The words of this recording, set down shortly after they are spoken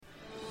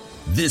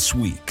This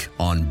week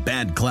on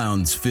Bad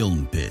Clown's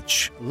Film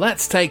Pitch.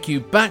 Let's take you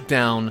back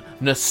down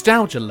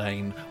nostalgia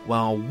lane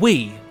while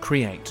we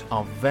create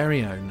our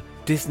very own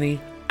Disney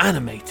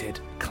animated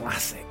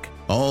classic.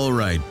 All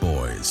right,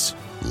 boys.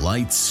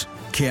 Lights,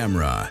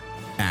 camera,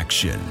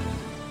 action.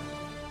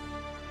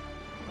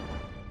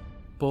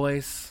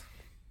 Boys,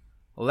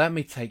 let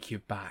me take you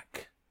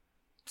back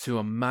to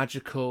a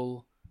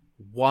magical,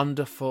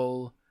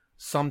 wonderful,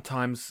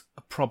 sometimes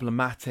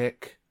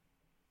problematic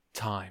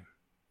time.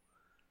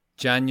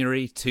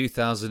 January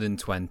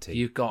 2020.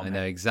 You've got I me.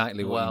 know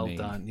exactly what well you mean.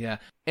 done, yeah.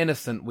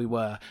 Innocent we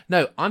were.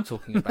 No, I'm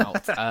talking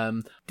about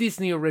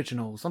Disney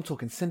originals. I'm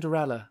talking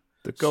Cinderella,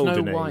 The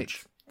Golden Snow White.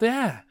 Age.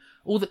 Yeah.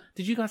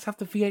 Did you guys have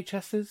the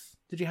VHSs?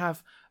 Did you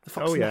have The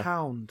Fox and the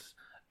Hound,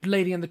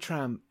 Lady and the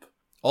Tramp,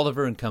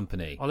 Oliver and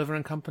Company. Oliver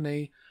and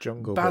Company,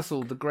 Jungle Basil,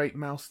 Book. the Great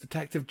Mouse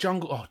Detective,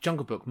 Jungle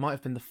Book might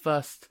have been the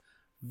first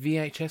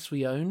VHS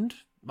we owned.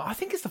 I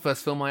think it's the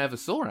first film I ever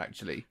saw,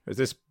 actually. Was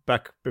this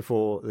back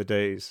before the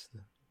days?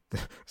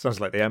 Sounds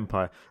like the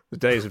Empire. The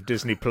days of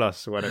Disney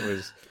Plus, when it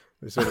was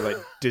sort of like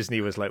Disney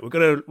was like,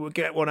 we'll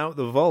get one out of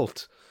the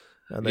vault,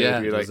 and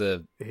they'd be like,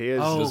 it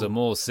was a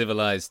more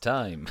civilized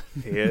time.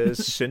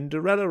 here's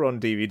Cinderella on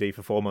DVD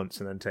for 4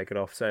 months, and then take it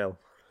off sale.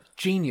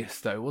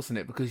 Genius, though, wasn't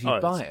it? Because you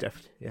buy it.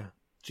 Yeah.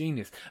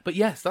 Genius. But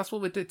yes, that's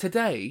what we're doing.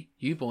 Today,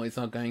 you boys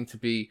are going to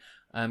be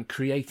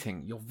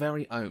creating your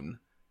very own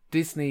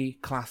Disney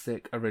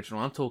classic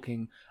original. I'm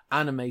talking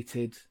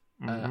animated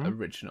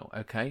original,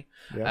 okay?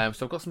 Yeah.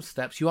 So I've got some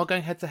steps. You are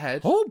going head to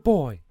head. Oh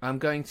boy. I'm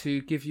going to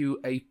give you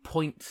a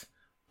point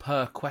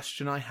per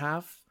question I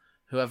have.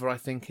 Whoever I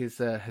think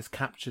has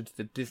captured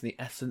the Disney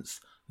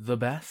essence the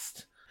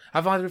best.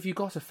 Have either of you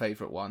got a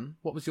favourite one?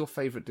 What was your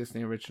favourite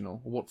Disney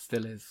original? Or what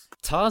still is?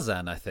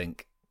 Tarzan, I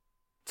think.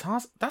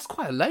 That's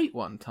quite a late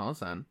one,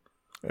 Tarzan.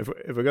 If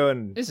we're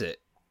going, Is it?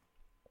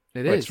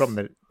 It's from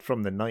the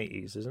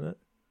 90s, isn't it?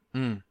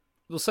 Mm.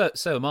 Well,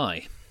 so am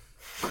I.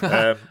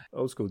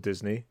 Old school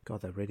Disney.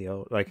 God, they're really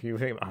old. Like you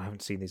think, I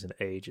haven't seen these in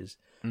ages.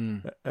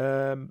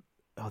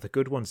 The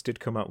good ones did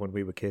come out when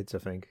we were kids, I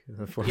think.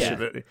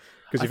 Unfortunately,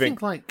 because I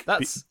think like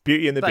That's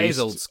Beauty and the that Beast, is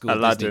old school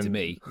Aladdin, Disney to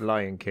me.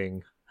 Lion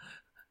King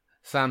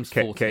Sam's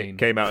 14.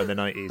 came out in the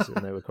 90s,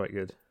 and they were quite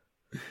good.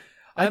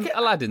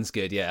 Aladdin's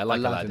good, yeah. I like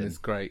Aladdin Aladdin. is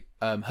great.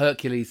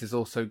 Hercules is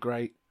also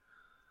great.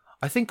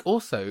 I think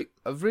also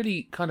a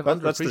really kind of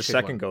That's the underappreciated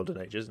second one.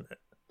 golden age, isn't it?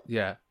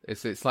 Yeah,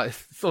 it's like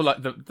it's sort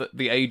of like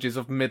the ages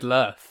of Middle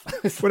Earth.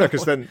 Well, no,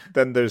 because then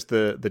there's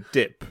the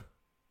dip.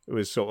 It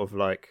was sort of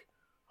like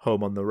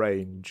Home on the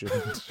Range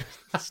and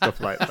stuff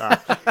like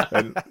that.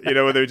 And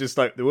when they were just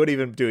like, they weren't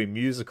even doing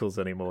musicals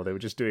anymore. They were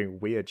just doing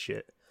weird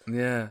shit.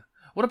 Yeah.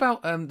 What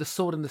about The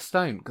Sword and the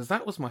Stone? Because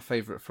that was my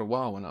favourite for a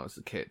while when I was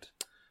a kid.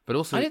 But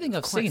also, I don't think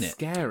it's I've quite seen it.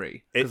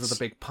 scary because of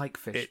the big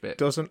pikefish It bit.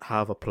 doesn't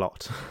have a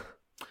plot.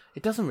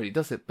 It doesn't really,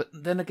 does it? But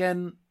then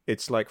again,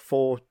 It's like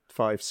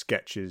 4-5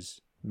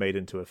 sketches made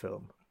into a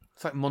film.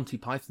 it's like Monty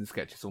Python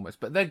sketches almost.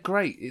 But they're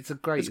great. It's a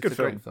great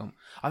film.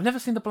 I've never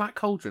seen The Black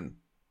Cauldron.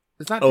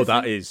 Is that? Oh,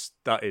 Disney?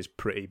 that is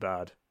pretty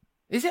bad.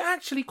 Is it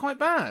actually quite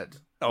bad?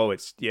 Oh,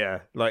 it's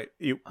like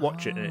you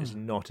watch it and it's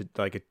not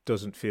like it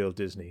doesn't feel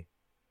Disney.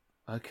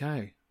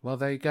 Okay. Well,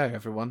 there you go,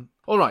 everyone.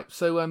 All right.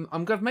 So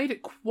I've made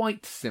it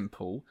quite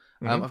simple.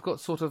 I've got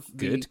sort of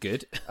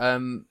Good.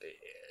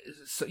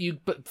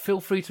 But feel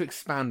free to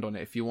expand on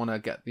it if you want to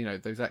get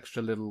those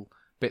extra little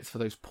bits for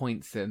those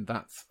points in.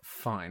 That's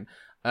fine.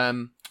 All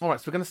right.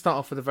 So we're going to start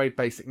off with a very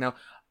basic now.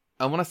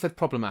 And when I said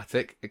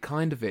problematic, it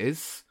kind of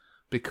is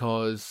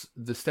because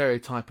the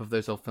stereotype of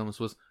those old films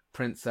was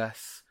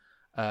princess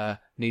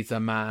needs a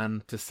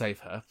man to save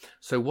her.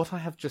 So what I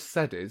have just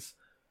said is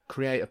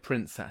create a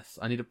princess.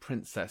 I need a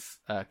princess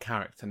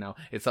character. Now,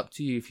 it's up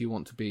to you if you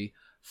want to be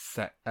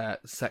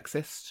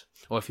sexist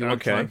or if you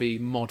want to try and be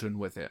modern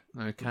with it.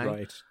 Okay?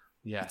 Right.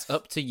 Yes. It's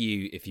up to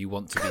you if you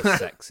want to be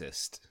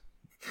sexist.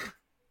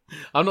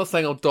 I'm not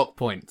saying I'll dock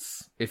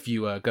points if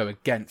you go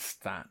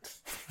against that.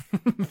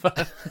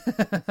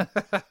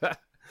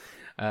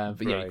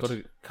 But yeah, you've got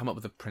to come up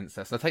with a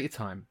princess. Now, take your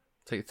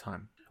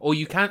time. Or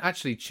you can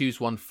actually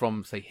choose one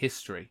from, say,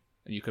 history,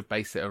 and you could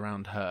base it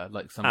around her,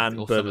 like some Anne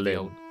of the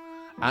old.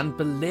 Anne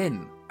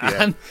Boleyn. Yeah.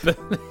 Anne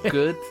Boleyn.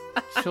 Good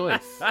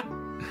choice.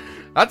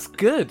 That's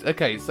good.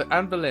 Okay, so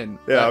Anne Boleyn.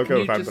 Yeah, I'll can go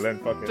you with Anne just- Boleyn.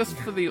 Fuck it. Just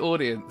for the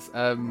audience,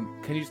 can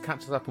you just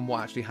catch us up on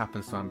what actually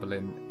happens to Anne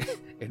Boleyn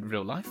in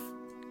real life?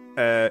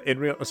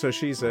 So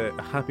she's a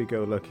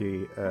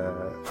happy-go-lucky.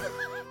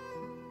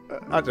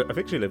 I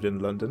think she lived in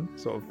London,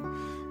 sort of,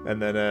 and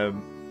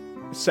then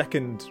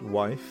second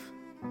wife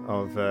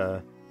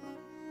of.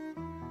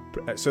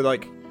 So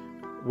like,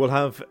 we'll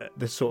have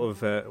this sort of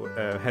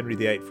Henry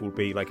VIII will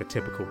be like a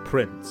typical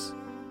prince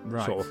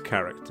sort of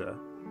character,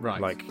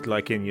 Right.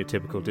 Like in your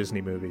typical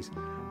Disney movies,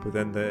 but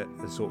then the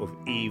sort of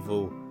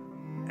evil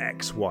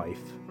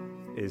ex-wife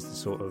is the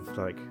sort of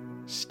like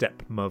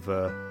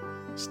stepmother,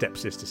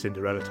 stepsister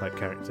Cinderella type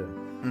character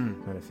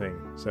kind of thing.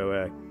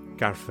 So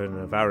Catherine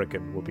of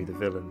Aragon will be the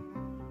villain,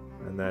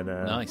 and then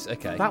Nice,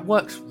 okay. That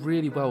works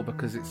really well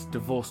because it's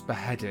divorced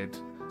beheaded.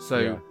 So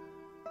Yeah.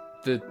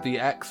 the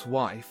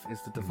ex-wife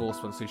is the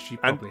divorced one, so she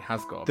probably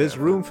has got. There's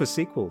room for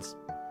sequels.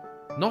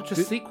 Not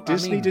just sequels.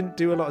 Disney didn't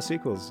do a lot of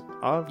sequels.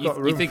 I've got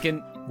room. You're thinking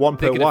one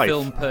per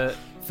wife.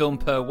 Film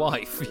per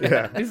wife.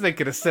 Yeah. He's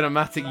thinking a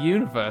cinematic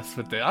universe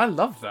with it. I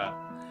love that.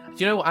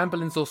 Do you know what? Anne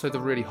Boleyn's also the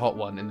really hot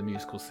one in the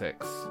musical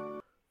 6.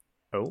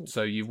 Oh.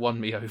 So you've won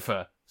me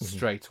over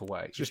straight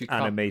away. It's just You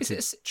can't-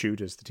 animated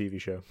Tudors, the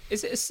TV show.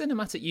 Is it a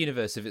cinematic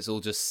universe if it's all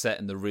just set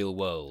in the real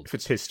world? If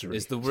it's history.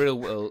 Is the real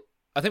world?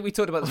 I think we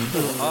talked about this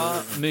before.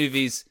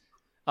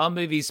 Are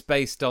movies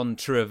based on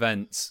true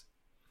events?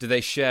 Do they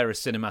share a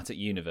cinematic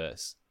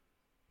universe?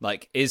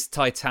 Like, is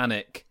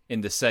Titanic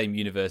in the same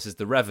universe as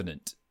The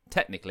Revenant?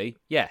 Technically,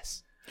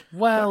 yes.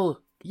 Well,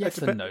 yes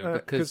and no,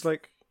 because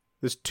like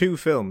there's 2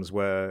 films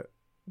where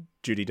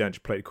Judi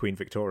Dench played Queen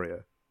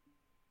Victoria,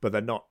 but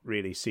they're not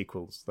really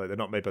sequels. Like, they're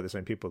not made by the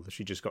same people.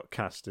 She just got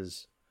cast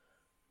as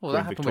well, Queen that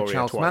happened Victoria with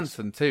Charles twice.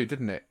 Manson too,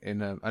 didn't it?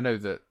 In I know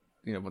that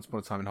Once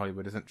Upon a Time in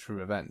Hollywood isn't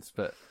true events,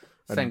 but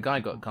same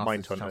guy got cast as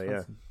Mindhunter, Charles yeah.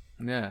 Manson.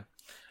 Yeah,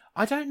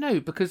 I don't know,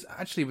 because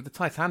actually with the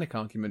Titanic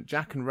argument,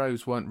 Jack and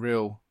Rose weren't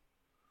real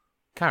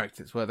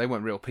characters, were they?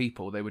 Weren't real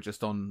people. They were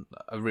just on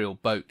a real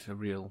boat, a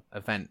real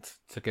event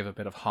to give a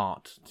bit of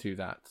heart to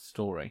that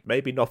story.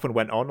 Maybe nothing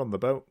went on the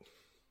boat.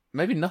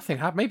 Maybe nothing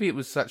happened. Maybe it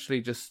was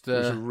actually just It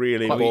was a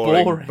really quite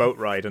boring boat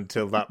ride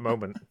until that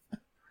moment.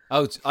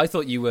 Oh, I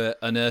thought you were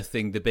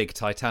unearthing the big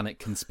Titanic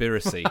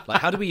conspiracy.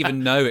 Like, how do we even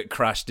know it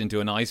crashed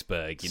into an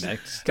iceberg? Can an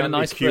Stanley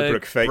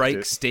iceberg Kubrick faked break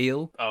it.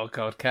 steel? Oh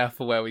God,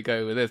 careful where we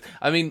go with this.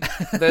 I mean,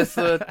 there's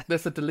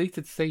a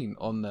deleted scene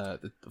on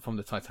from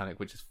the Titanic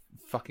which is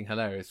fucking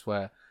hilarious,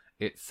 where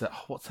it's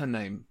what's her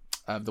name?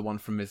 The one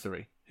from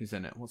Misery, who's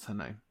in it? What's her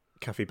name?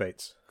 Kathy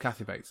Bates.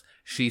 Kathy Bates.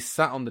 She's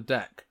sat on the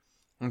deck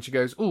and she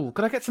goes, "Oh,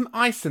 could I get some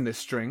ice in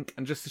this drink?"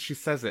 And just as she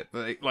says it,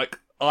 like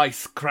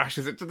ice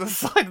crashes into the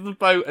side of the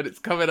boat and it's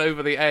coming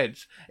over the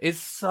edge. It's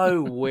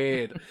so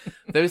weird.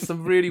 There's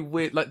some really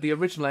weird, like the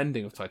original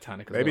ending of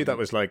Titanic. Maybe that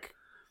was like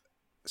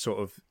sort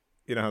of,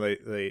 you know how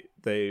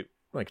they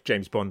like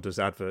James Bond does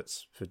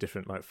adverts for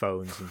different like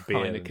phones and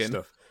beer and Heineken.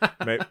 stuff.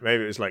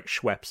 Maybe it was like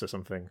Schweppes or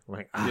something.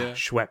 Like Yeah.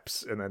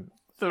 Schweppes, and then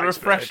the iceberg.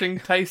 refreshing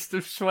taste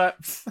of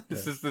Schweppes.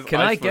 This is this.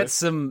 Can I get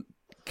some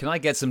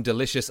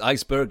delicious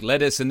iceberg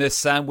lettuce in this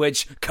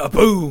sandwich?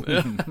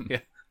 Kaboom!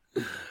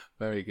 Yeah.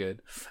 Very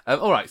good.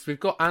 All right, so we've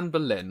got Anne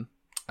Boleyn.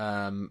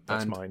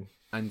 That's and, mine.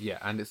 And yeah,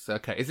 and it's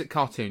okay. Is it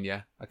cartoon?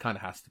 Yeah, it kind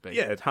of has to be.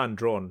 Yeah, it's hand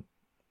drawn,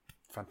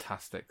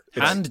 Fantastic.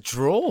 Hand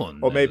drawn,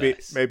 or no maybe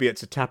less.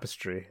 it's a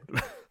tapestry.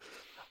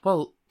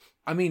 Well,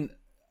 I mean,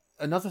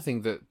 another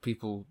thing that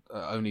people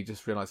are only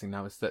just realizing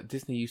now is that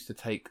Disney used to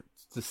take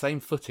the same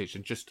footage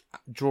and just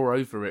draw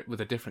over it with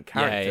a different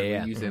character yeah.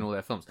 and use it in all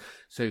their films.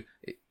 So,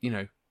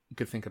 you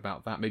could think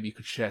about that. Maybe you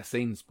could share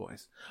scenes,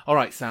 boys. All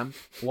right, Sam,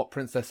 what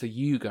princess are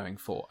you going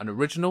for? An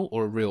original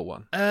or a real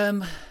one?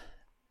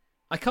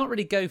 I can't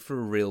really go for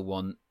a real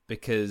one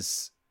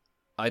because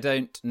I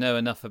don't know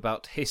enough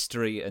about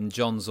history, and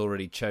John's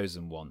already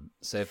chosen one.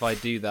 So if I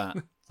do that,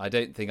 I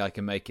don't think I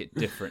can make it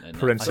different enough.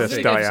 Princess I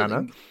think it's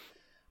Diana.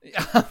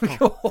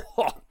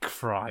 oh,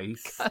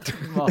 Christ.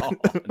 come on.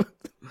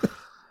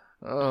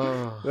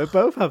 Oh, They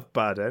both have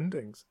bad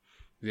endings.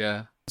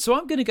 yeah. So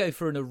I'm going to go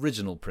for an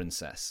original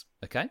princess,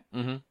 okay?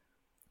 Mm-hmm.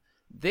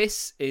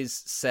 This is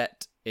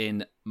set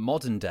in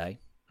modern day.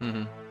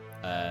 Mm-hmm.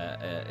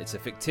 It's a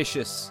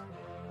fictitious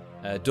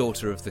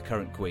daughter of the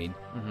current queen.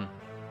 Mm-hmm.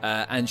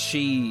 And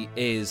she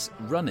is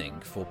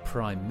running for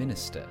prime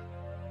minister.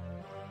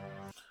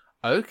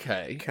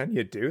 Okay. Can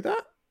you do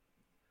that?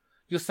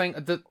 You're saying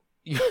that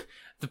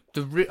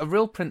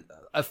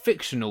a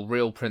fictional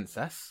real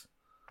princess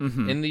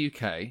Mm-hmm. in the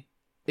UK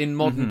in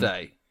modern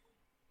day,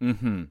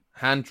 Mm-hmm.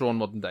 hand-drawn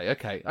modern day.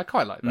 Okay, I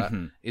quite like that.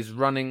 Is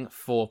running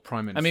for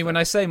prime minister. I mean, when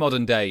I say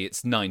modern day,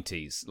 it's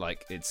 90s.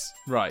 Like, it's...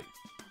 right,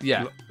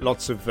 yeah,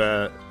 Lots of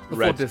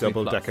red Disney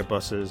double-decker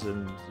Plus. buses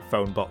and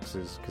phone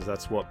boxes, because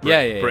that's what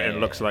Yeah, Britain yeah.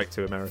 looks like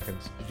to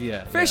Americans.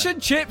 yeah. Fish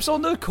and chips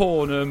on the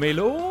corner, my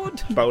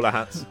lord. Bowler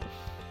hats.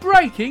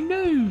 Breaking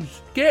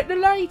news! Get the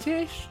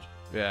latest.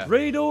 Yeah,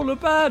 Read all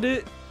about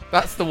it.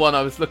 that's the one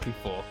I was looking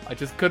for. I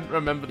just couldn't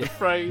remember the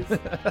phrase.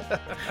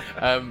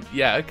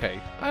 Yeah,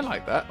 okay, I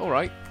like that. All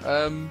right.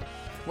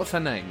 What's her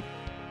name?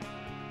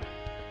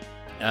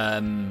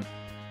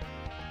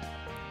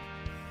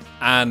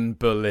 Anne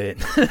Boleyn.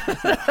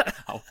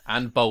 Oh,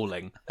 Anne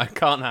Bowling. I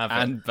can't have it.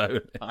 Anne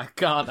Boleyn. I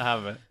can't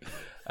have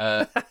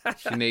it.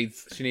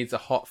 She needs a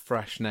hot,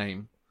 fresh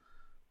name.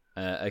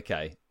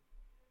 Okay.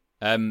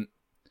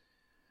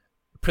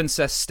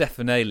 Princess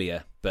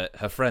Stephanalia, but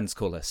her friends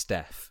call her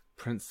Steph.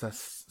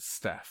 Princess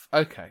Steph.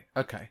 Okay.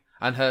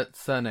 And her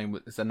surname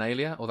is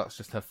Analia, or that's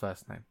just her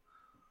first name?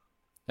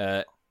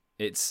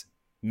 It's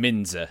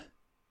Minzer.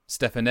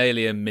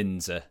 Stephanalia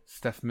Minzer.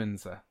 Steph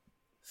Minzer.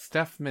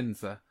 Steph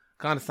Minzer.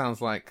 Kind of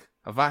sounds like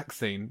a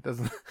vaccine,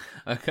 doesn't it?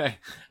 Okay.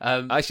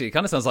 Actually, it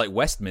kind of sounds like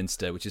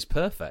Westminster, which is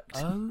perfect.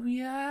 Oh,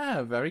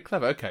 yeah. Very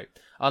clever. Okay.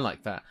 I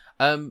like that.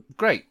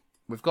 Great.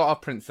 We've got our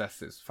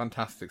princesses.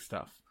 Fantastic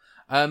stuff.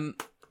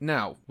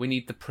 now we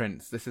need the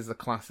prince. This is a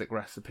classic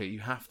recipe.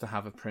 You have to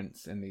have a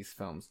prince in these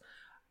films.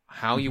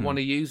 How you want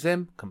to use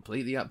him,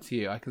 completely up to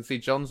you. I can see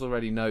John's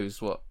already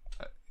knows what,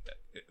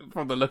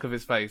 from the look of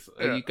his face.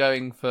 Are you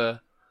going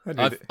for...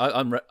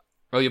 I'm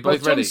Oh, you're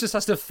both ready? John just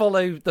has to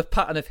follow the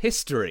pattern of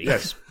history.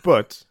 Yes,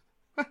 but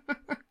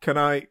can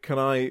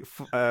I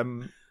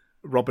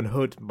Robin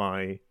Hood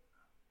my...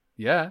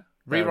 Yeah,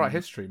 rewrite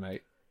history,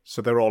 mate.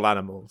 So they're all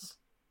animals.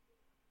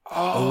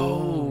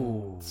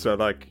 Oh. So,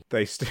 like,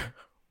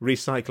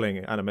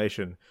 recycling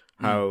animation,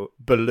 how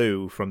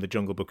Baloo from the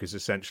Jungle Book is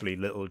essentially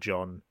Little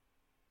John.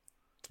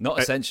 Not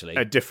essentially.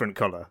 A different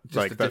colour.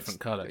 Just a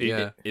different colour,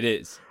 yeah. It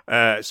is.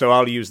 So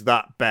I'll use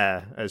that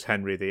bear as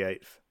Henry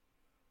VIII.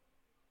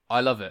 I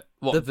love it.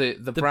 What, the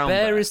brown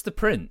bear bear? is the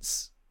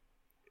prince.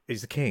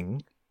 He's the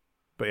king,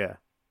 but yeah.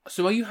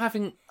 So are you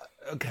having...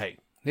 Okay,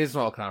 here's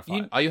what I'll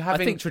clarify. Are you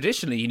having... I think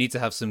traditionally you need to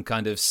have some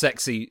kind of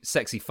sexy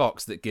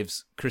fox that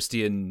gives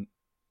Christian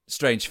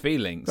strange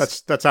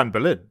feelings. That's Anne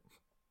Boleyn.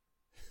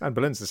 Anne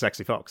Boleyn's the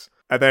sexy fox.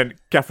 And then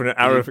Catherine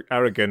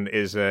Aragon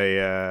is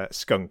a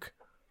skunk.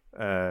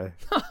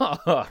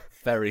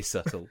 Very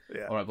subtle.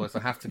 Yeah. All right, boys.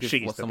 I have to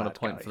give someone a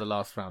point for the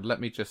last round. Let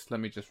me just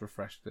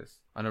refresh this.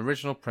 An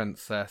original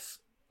princess.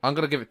 I'm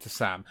going to give it to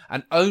Sam,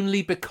 and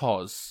only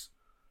because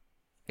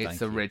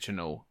it's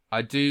original.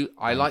 I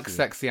like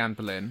sexy Anne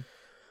Boleyn,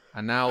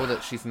 and now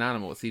that she's an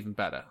animal, it's even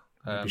better.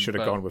 You should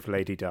have gone with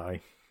Lady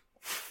Di.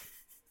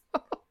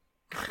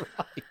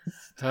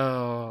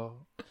 Oh,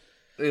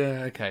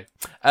 yeah. Okay.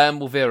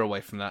 We'll veer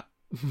away from that.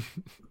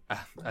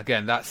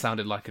 Again, that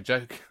sounded like a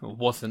joke. It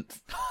wasn't.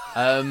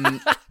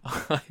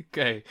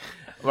 Okay.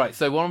 Right,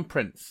 so we're on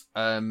Prince.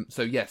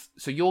 So yes.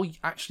 So you're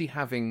actually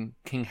having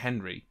King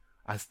Henry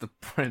as the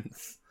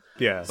prince.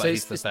 Yeah. But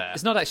he's the bear.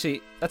 It's not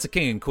actually... That's a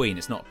king and queen.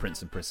 It's not a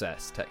prince and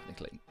princess,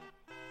 technically.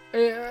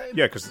 Yeah,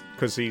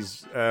 because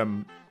he's... a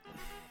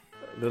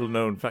little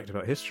known fact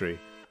about history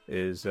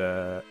is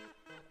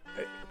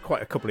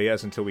quite a couple of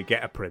years until we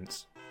get a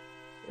prince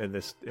in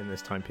this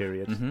time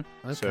period. Mm-hmm.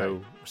 Okay.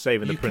 So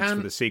saving the prince for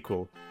the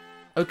sequel.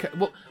 Okay,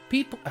 well,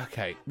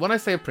 okay, when I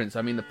say a prince,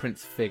 I mean the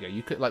prince figure.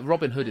 You could, like,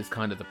 Robin Hood is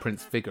kind of the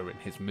prince figure in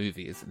his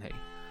movie, isn't he?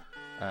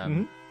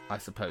 I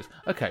suppose.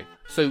 Okay,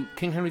 so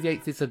King Henry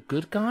VIII is a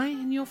good guy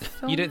in your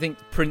film? You don't think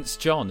Prince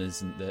John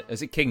isn't the...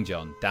 Is it King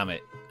John? Damn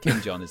it.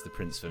 King John is the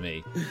prince for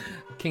me.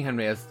 King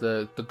Henry as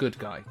the good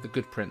guy, the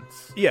good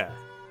prince. Yeah,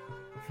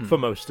 for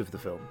most of the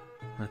film.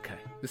 Okay,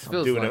 this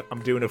feels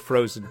I'm doing a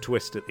Frozen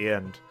twist at the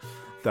end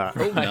that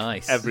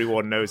nice.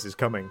 Everyone knows is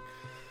coming.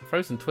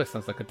 Frozen twist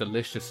sounds like a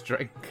delicious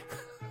drink.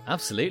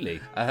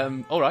 Absolutely.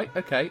 All right,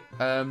 okay.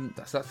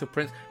 That's your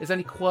prince. Is there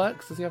any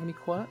quirks? Does he have any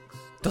quirks?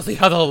 Does he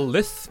have a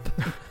lisp?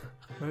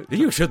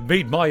 You should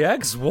meet my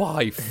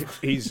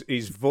ex-wife.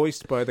 He's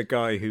voiced by the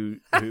guy who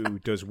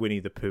does Winnie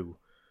the Pooh.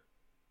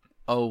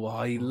 Oh,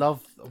 I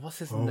love... What's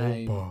his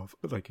name? Bob.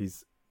 Like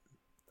he's...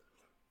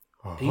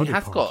 he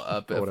has got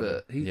a bit of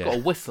a... He's got a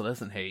whistle,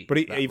 hasn't he? But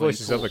he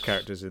voices other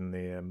characters in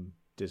the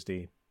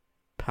Disney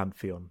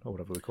Pantheon, or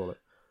whatever we call it.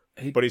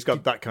 But he's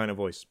got that kind of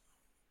voice.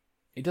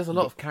 He does a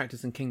lot of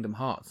characters in Kingdom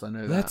Hearts, I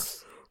know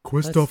that.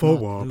 Christopher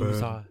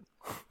Warburton.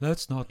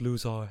 Let's not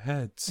lose our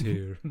heads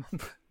here.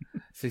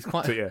 So he's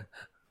quite... So, yeah.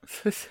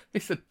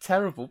 He's a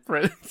terrible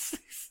prince.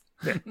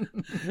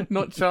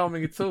 Not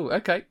charming at all.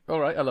 Okay, all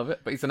right, I love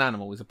it. But he's an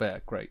animal. He's a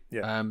bear. Great.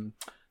 Yeah.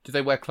 Do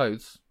they wear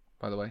clothes,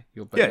 by the way?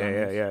 Your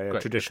Yeah.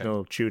 Great.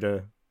 Traditional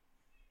Tudor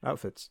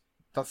outfits.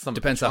 That's something.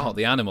 Depends how hot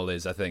the animal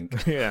is, I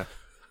think. Yeah.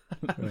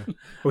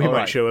 Well, he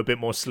might show a bit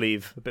more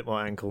sleeve, a bit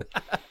more ankle.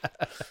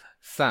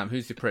 Sam,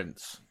 who's your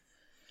prince?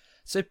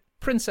 So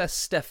Princess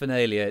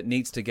Stephanelia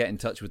needs to get in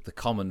touch with the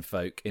common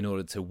folk in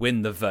order to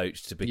win the vote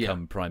to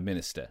become Prime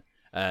Minister.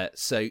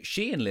 So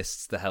she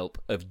enlists the help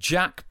of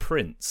Jack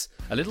Prince,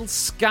 a little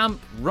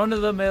scamp,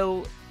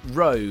 run-of-the-mill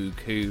rogue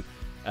who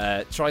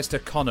tries to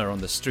con her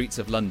on the streets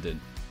of London,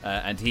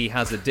 and he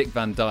has a Dick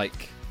Van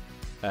Dyke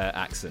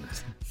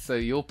accent. So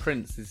your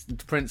prince is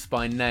prince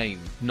by name,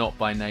 not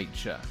by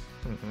nature.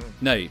 Mm-hmm.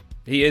 No,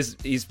 he is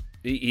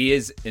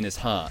in his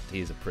heart.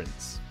 He is a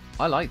prince.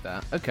 I like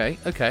that. Okay.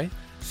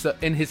 So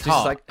in his She's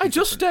heart, like, I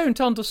just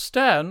don't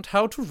understand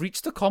how to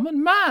reach the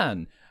common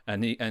man.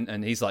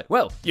 And he's like,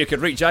 well, you could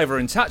reach over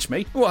and touch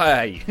me.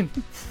 Why?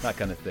 That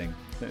kind of thing.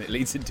 And it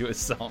leads into a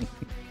song.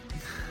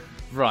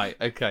 Right,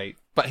 okay.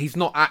 But he's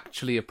not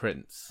actually a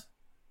prince.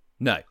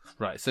 No.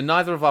 Right, so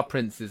neither of our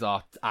princes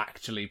are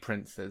actually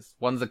princes.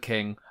 One's a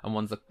king and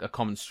one's a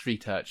common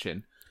street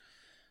urchin.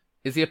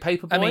 Is he a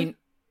paper boy? I mean,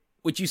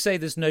 would you say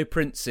there's no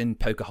prince in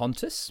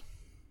Pocahontas?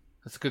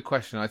 That's a good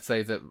question. I'd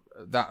say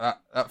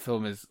that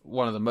film is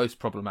one of the most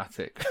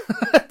problematic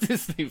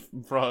Disney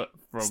problems.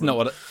 It's not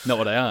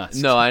what I asked.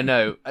 No, I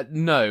know.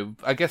 No,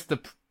 I guess the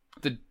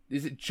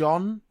is it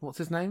John? What's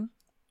his name?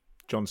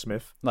 John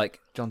Smith.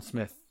 Like John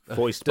Smith.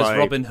 Voiced does by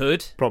Robin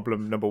Hood?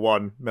 Problem number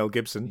 1, Mel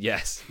Gibson.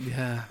 Yes.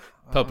 Yeah.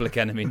 Public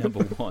Enemy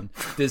number 1.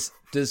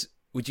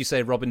 Would you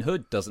say Robin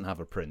Hood doesn't have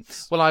a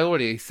prince? Well, I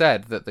already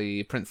said that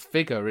the prince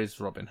figure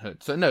is Robin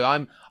Hood. So no,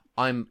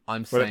 I'm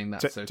saying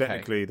that's okay.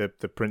 Technically, the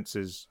prince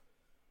is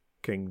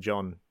King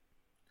John.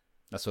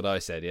 That's what I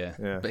said. Yeah.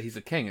 Yeah. But he's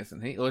a king,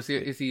 isn't he? Or is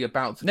he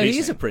about to No, be he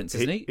is a king? prince,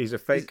 isn't he? He's a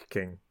fake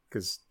king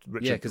because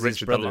Yeah, 'cause his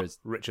brother is-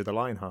 Richard the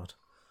Lionheart,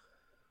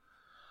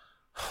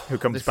 who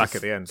comes This back is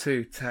at the end.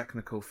 Too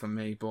technical for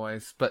me,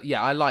 boys. But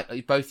yeah, I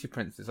like both your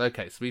princes.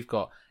 Okay, so we've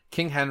got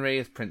King Henry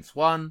as Prince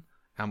 1,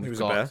 and He we've was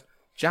a got bear.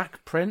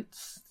 Jack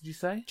Prince, did you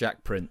say?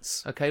 Jack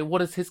Prince. Okay,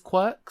 what is his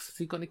quirks? Has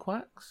he got any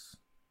quirks?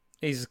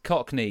 He's a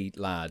Cockney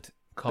lad.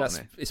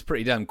 Cockney. It's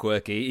pretty damn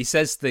quirky. He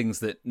says things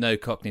that no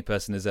Cockney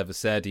person has ever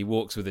said. He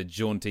walks with a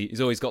jaunty. He's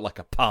always got like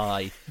a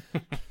pie.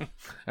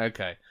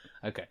 Okay.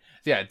 So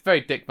yeah, it's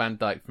very Dick Van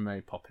Dyke from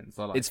Mary Poppins.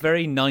 I like It's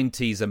very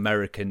 90s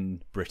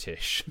American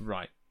British.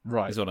 Right.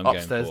 Is what I'm going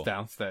Upstairs, for.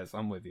 downstairs.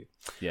 I'm with you.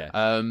 Yeah.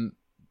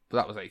 But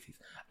that was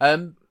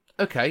 80s.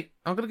 Okay,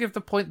 I'm going to give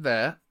the point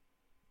there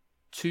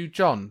to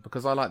John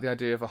because I like the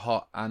idea of a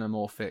hot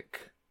anamorphic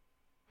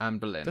Anne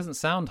Boleyn. Doesn't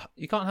sound.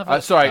 You can't have.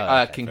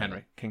 Okay, King fair Henry.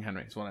 enough. King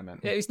Henry is what I meant.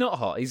 Yeah, he's not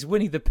hot. He's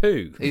Winnie the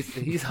Pooh.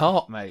 He's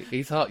hot, mate.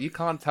 He's hot. You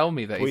can't tell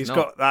me that Well, he's he's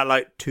not. got that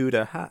like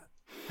Tudor hat.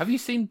 Have you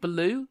seen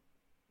Baloo?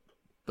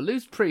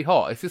 Baloo's pretty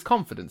hot. It's his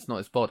confidence, not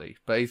his body,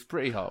 but he's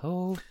pretty hot.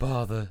 Oh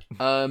bother!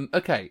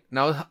 Okay,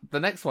 now the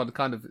next one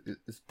kind of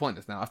is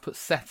pointless. Now I've put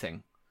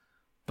setting,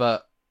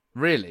 but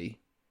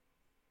really,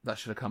 that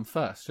should have come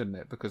first, shouldn't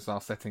it? Because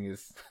our setting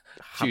is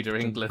Tudor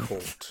Hampton England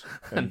Court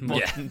and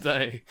modern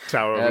day.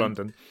 Tower of Um,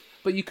 London.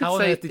 But you could How on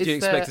say, earth did you is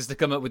expect there- us to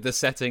come up with the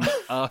setting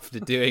after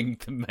doing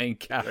the main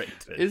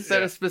character? Is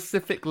there a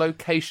specific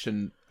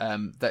location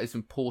that is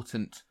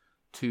important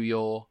to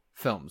your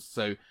films?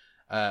 So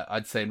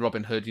I'd say in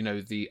Robin Hood,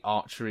 the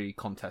archery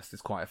contest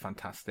is quite a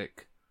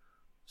fantastic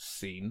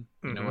scene.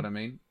 You know what I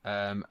mean?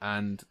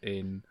 And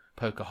in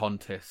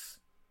Pocahontas,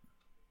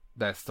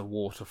 there's the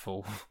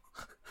waterfall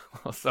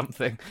or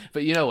something.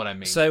 But you know what I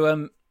mean.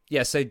 So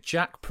so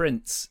Jack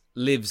Prince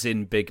lives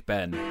in Big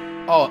Ben.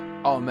 Oh,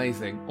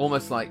 amazing!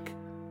 Almost like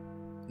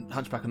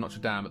Hunchback of Notre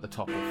Dame at the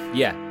top of.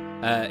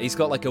 Yeah. He's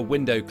got like a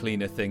window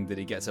cleaner thing that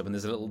he gets up, and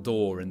there's a little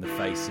door in the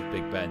face of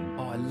Big Ben.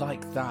 Oh, I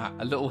like that.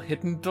 A little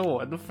hidden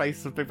door in the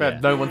face of Big Ben. Yeah.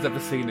 No one's ever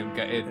seen him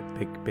get in.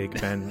 Big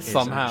Ben is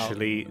Somehow.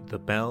 actually the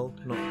bell,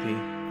 not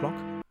the clock.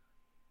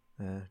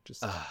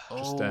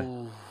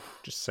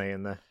 Just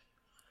saying there.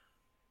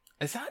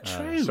 Is that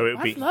true? so it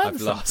would be- I've learned I've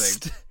something.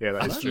 lost. Yeah,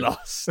 that is I've true.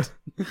 lost.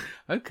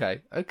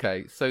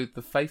 Okay. So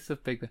the face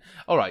of Big Ben.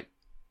 All right.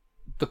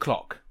 The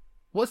clock.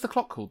 What's the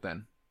clock called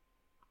then?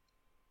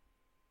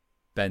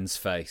 Ben's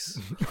face.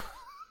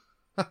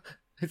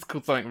 It's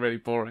called something really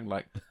boring,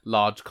 like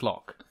large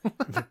clock.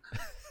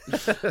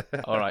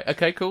 All right.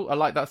 Okay. Cool. I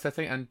like that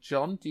setting. And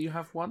John, do you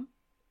have one?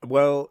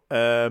 Well,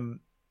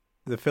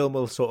 the film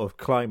will sort of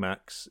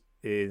climax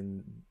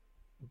in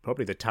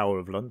probably the Tower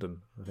of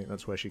London. I think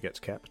that's where she gets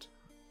kept.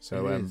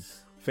 So It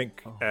is.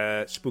 think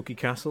Spooky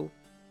Castle,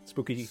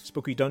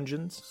 Spooky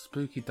Dungeons.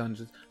 Spooky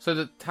Dungeons. So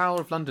the Tower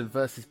of London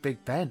versus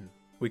Big Ben.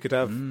 We could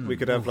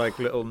have like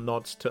little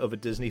nods to other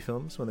Disney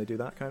films when they do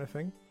that kind of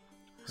thing.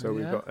 So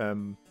we've Yeah. got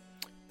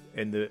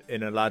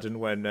in Aladdin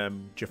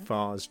when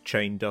Jafar's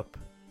chained up,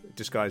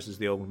 disguised as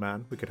the old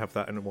man. We could have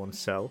that in one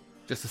cell.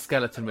 Just a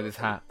skeleton with his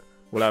hat.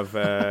 We'll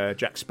have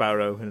Jack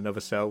Sparrow in another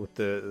cell with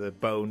the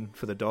bone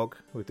for the dog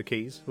with the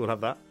keys. We'll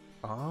have that.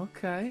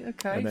 Okay.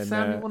 And then,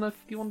 Sam,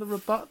 you want to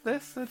rebut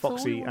this? At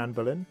Foxy all? Anne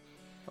Boleyn.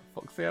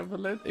 Foxy Anne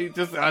Boleyn.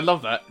 I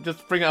love that.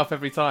 Just bring it up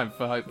every time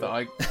for hope that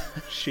I.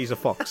 She's a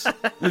fox.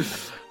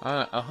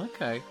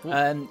 Okay.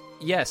 Well,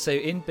 So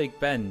in Big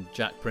Ben,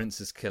 Jack Prince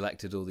has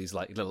collected all these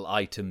like little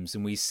items,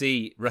 and we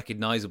see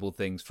recognizable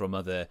things from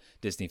other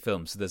Disney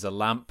films. So there's a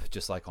lamp,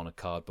 just like on a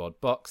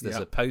cardboard box. There's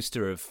Yeah. a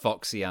poster of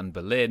Foxy Anne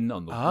Boleyn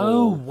on the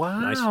Oh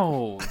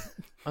wall. wow!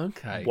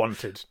 Okay,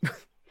 Wanted.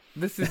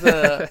 this is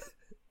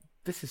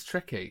this is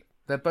tricky.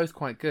 They're both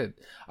quite good.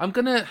 I'm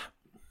gonna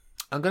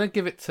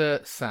give it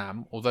to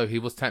Sam, although he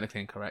was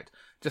technically incorrect,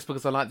 just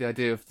because I like the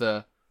idea of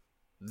the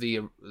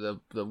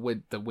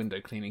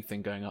window cleaning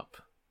thing going up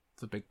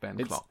the Big Ben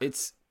clock.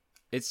 It's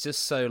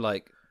just so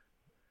like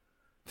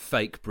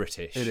fake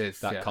British. It is,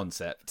 that yeah.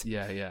 concept.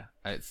 Yeah.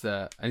 It's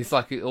and it's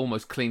like it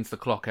almost cleans the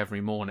clock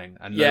every morning,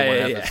 and Yeah, no one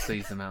yeah, ever yeah.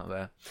 sees him out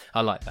there.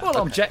 I like that. Well,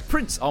 I'm Okay. Jack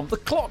Prince. I'm the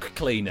clock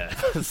cleaner.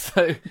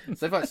 so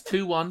that's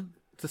 2-1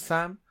 to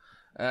Sam.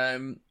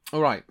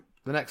 All right,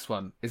 the next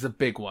one is a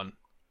big one.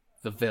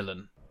 The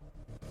villain.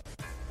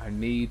 I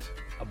need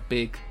a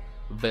big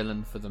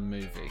villain for the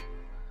movie.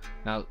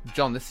 Now,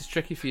 John, this is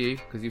tricky for you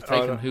because you've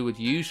taken no. who would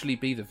usually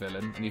be the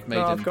villain and you've made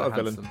No, him I've got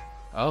the a villain. handsome.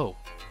 Oh,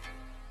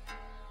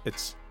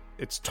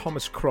 It's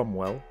Thomas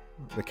Cromwell,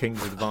 the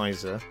king's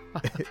advisor,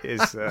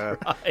 is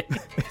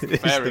is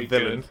Very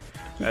the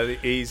villain.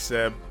 He's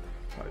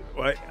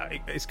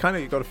it's kind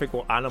of, you've got to think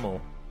what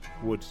animal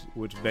would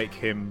make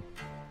him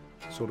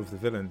sort of the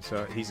villain.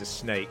 So he's a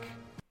snake.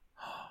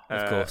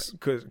 Of course.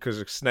 Because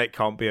a snake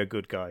can't be a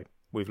good guy.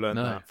 We've learned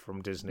No. that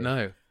from Disney.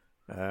 no.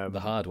 The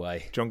hard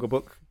way. Jungle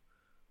Book,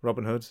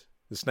 Robin Hood.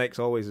 The snake's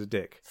always a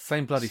dick.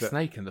 Same bloody So-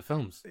 snake in the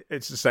films.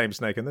 It's the same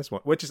snake in this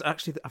one, which is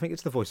actually, I think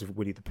it's the voice of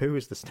Winnie the Pooh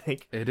is the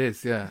snake. It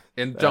is, yeah.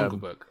 In Jungle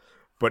Book.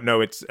 But no,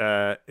 it's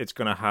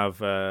going to have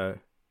the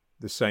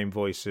same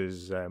voice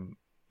as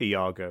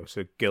Iago.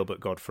 So Gilbert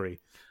Godfrey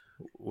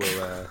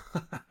will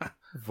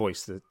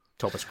voice the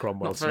Thomas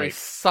Cromwell Not very snake.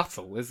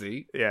 subtle, is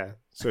he? Yeah,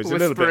 so it's a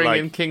little bit Whispering like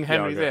in King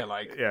Henry's Iago. ear,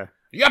 like, Yeah.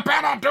 "You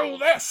better do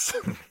this."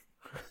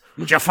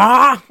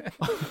 Jafar!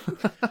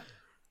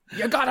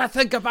 You gotta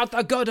think about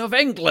the good of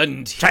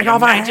England, Take Your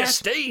off my hat.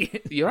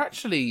 Majesty. You're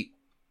actually...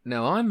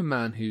 Now, I'm a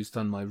man who's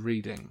done my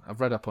reading.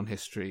 I've read up on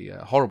history,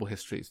 horrible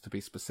histories to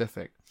be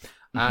specific.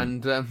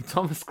 And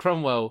Thomas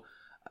Cromwell,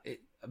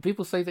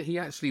 people say that he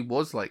actually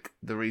was like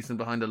the reason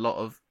behind a lot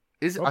of...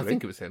 I Probably.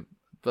 think it was him.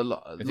 A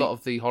lot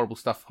of the horrible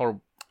stuff.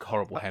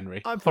 Horrible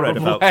Henry. I've read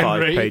Horrible about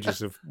 5 Henry.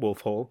 pages of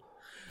Wolf Hall.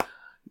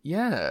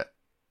 Yeah.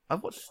 I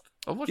watched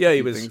Yeah, a he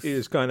few was things. he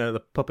was kind of the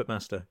puppet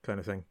master kind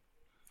of thing.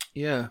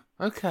 Yeah.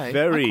 Okay.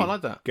 Very I quite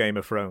like that. Game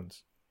of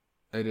Thrones,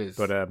 It is.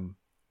 but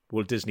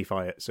we'll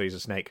Disneyfy it so he's a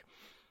snake.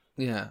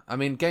 Yeah, I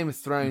mean, Game of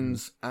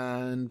Thrones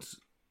and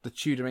the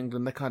Tudor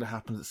England, they kind of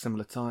happened at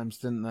similar times,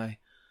 didn't they?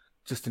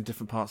 Just in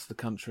different parts of the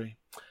country.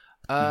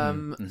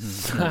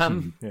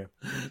 Sam, Yeah.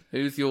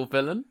 who's your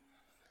villain?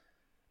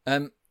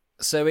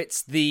 So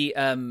it's the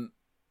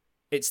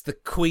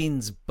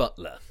Queen's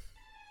butler.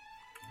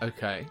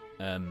 Okay.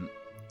 And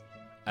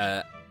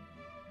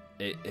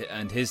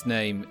his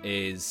name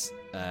is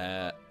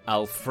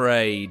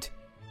Alfred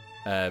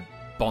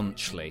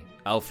Bonchley.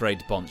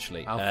 Alfred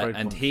Bonchley. Alfred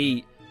And Bonchley.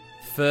 he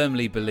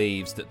firmly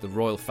believes that the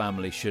royal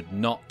family should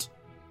not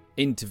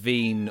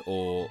intervene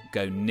or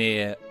go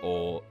near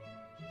or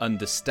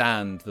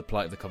understand the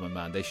plight of the common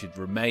man. They should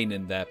remain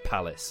in their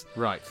palace.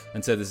 Right.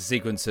 And so there's a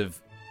sequence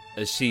of,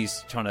 as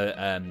she's trying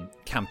to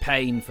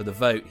campaign for the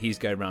vote, he's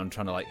going around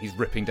trying to, like, he's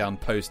ripping down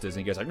posters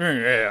and he goes like,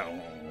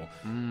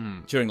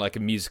 during like a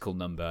musical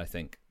number, I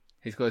think.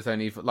 He's got his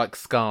own evil, like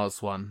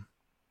Scars one.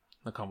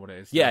 I can't remember what it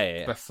is.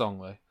 Yeah. Best song,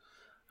 though.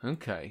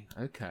 Okay.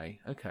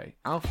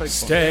 Alfred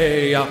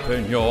Stay up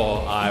in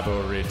your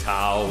ivory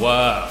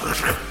tower.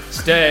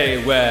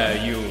 Stay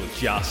where you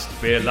just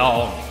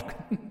belong.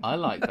 I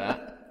like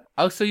that.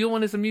 Oh, so your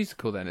one is a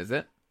musical then, is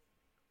it?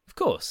 Of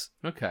course.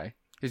 Okay.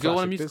 Is your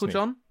one a Classic musical, Disney.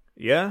 John?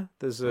 Yeah,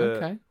 there's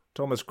Okay.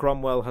 Thomas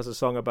Cromwell has a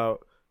song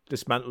about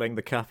dismantling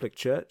the Catholic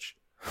Church.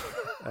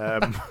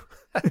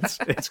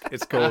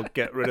 It's called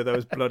 "Get Rid of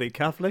Those Bloody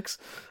Catholics."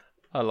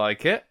 I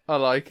like it.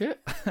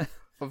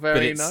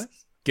 Very it's nice.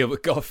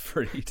 Gilbert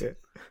Gottfried. Yeah.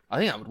 I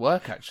think that would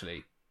work,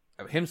 actually.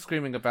 Him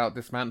screaming about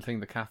dismantling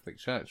the Catholic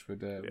Church would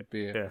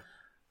be a...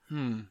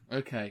 Yeah.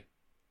 Okay.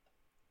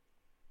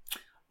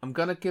 I'm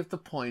going to give the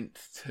point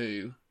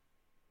to...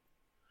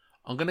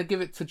 I'm going to give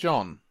it to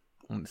John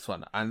on this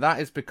one. And that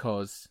is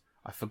because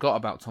I forgot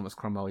about Thomas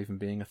Cromwell even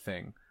being a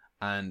thing.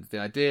 And the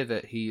idea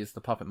that he is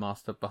the puppet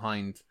master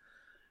behind...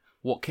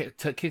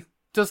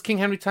 Does King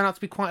Henry turn out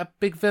to be quite a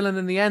big villain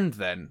in the end,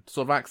 then?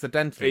 Sort of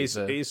accidentally, He's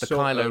the sort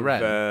Kylo of,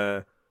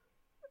 Ren.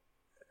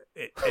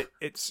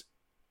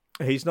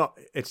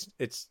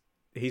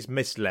 He's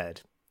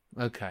misled.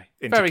 Okay.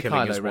 into Very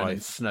killing his Kylo Ren and wife.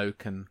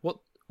 Snoke and...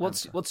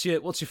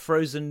 What's your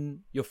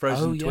frozen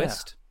Oh, yeah.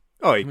 twist?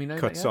 Oh, We he know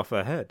that cuts yet? off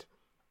her head.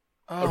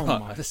 Oh, right,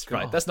 my that's God.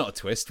 right. That's not a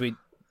twist. We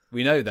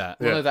know that.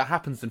 Well, Yeah. no, that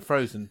happens in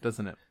Frozen,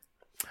 doesn't it?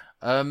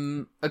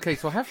 Okay,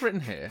 so I have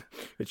written here,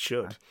 It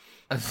should.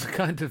 as a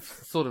kind of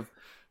sort of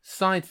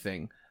side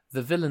thing,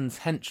 the villain's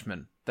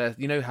henchmen.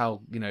 You know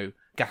how,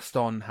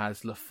 Gaston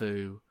has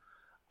LeFou,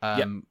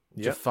 Yep.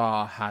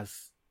 Jafar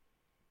has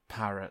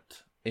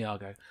Parrot,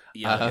 Iago.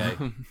 Yeah.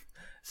 Okay.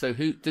 So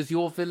does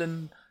your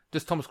villain,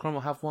 does Thomas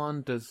Cromwell have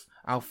one? Does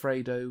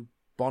Alfred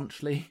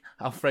Bonchley,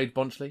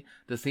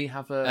 does he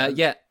have a...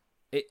 Yeah.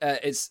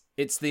 It's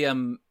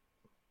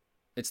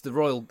the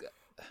royal.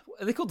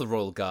 Are they called the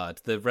Royal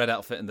Guard? The red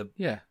outfit and the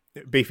Yeah.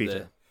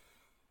 Beefeater.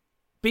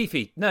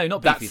 Beefy. No,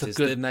 not That's Beefeater. a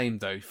good name,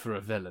 though, for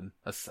a villain,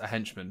 a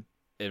henchman.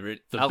 The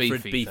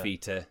Alfred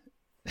Beefeater.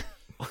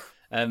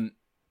 Beefeater.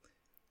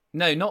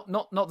 No, not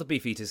the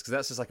Beefeaters, because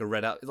that's just like a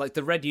red out, like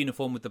the red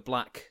uniform with the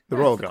black. The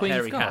Royal It's the Guard. Queen's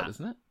Hairy Guard, hat.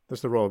 isn't it?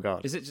 That's the Royal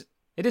Guard. Is it?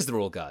 It is the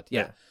Royal Guard. Yeah.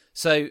 Yeah.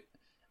 So,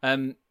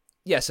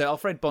 so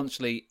Alfred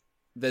Bonchley,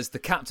 there's the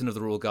captain of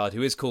the Royal Guard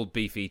who is called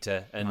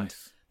Beefeater, and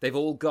Nice. they've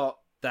all got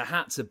their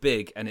hats are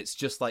big, and it's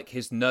just like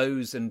his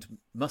nose and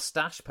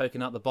mustache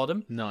poking out the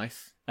bottom,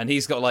 Nice. and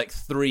he's got like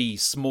 3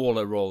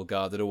 smaller Royal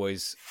Guard that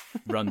always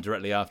run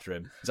directly after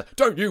him. He's like,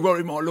 "Don't you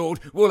worry, my lord.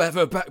 We'll have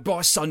her back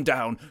by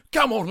sundown.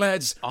 Come on,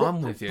 lads."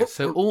 I'm with you.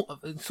 So all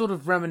sort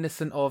of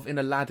reminiscent of in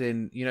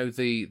Aladdin,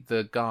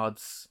 the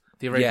guards,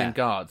 the Arabian Yeah.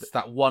 Guards,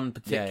 that one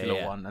particular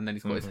Yeah. one, and then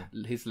he's got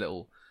his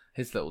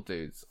little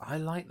dudes. I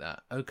like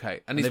that. Okay,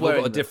 and he's They've all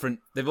wearing got a the different.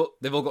 They've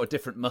all got a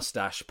different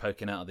mustache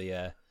poking out of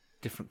the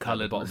different at the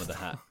coloured bottom of the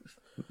hat.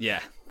 Yeah,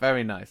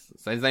 Very nice.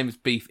 So his name is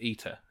Beef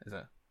Eater, is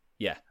it?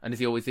 yeah. And is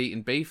he always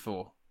eating beef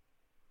or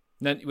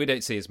No, we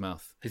don't see his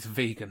mouth. he's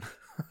vegan?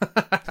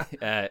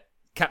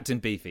 Captain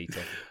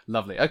Beefeater.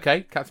 Lovely.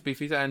 Okay, Captain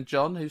Beef Eater and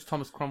John, who's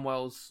Thomas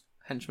Cromwell's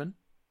henchman.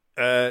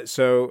 Because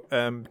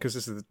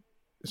this is,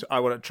 so I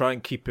want to try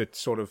and keep it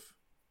sort of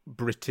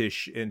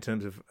British in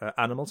terms of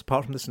animals,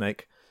 apart from the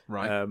snake.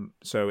 Right.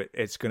 So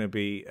it's going to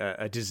be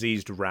a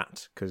diseased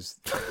rat, because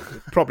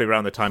probably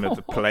around the time of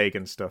the plague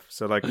and stuff.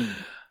 So like,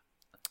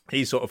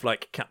 he's sort of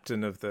like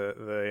captain of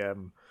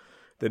the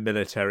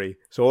military.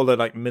 So all the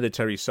like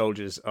military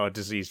soldiers are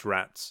diseased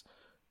rats.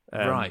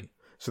 Right.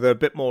 So they're a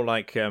bit more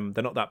like they're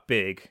not that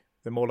big.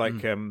 They're more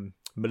like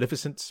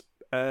Maleficent's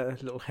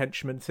little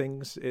henchmen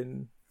things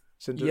in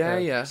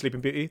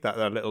Sleeping Beauty. That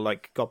little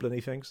like goblin-y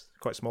things,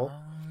 quite small.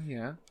 Oh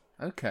yeah.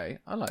 Okay,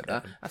 I like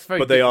that. That's very.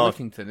 But they Dick are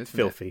Whittington, isn't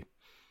filthy. it?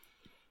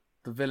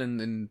 The villain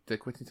in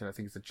Dick Whittington, I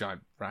think, is a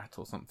giant rat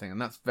or something, and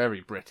that's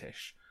very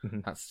British.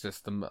 Mhm. That's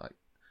just the.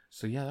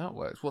 So yeah, that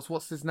works.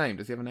 What's his name?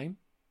 Does he have a name?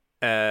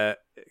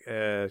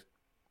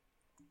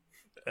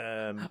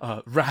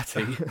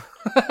 Ratty.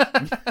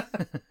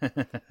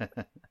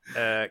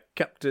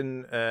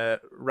 Captain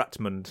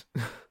Ratmund.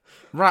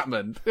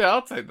 Ratmund. Yeah,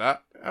 I'll take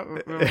that.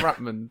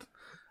 Ratmund.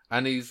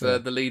 And he's the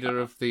leader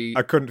of the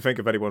I couldn't think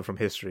of anyone from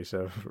history,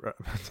 so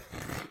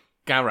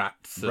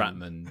Garrats.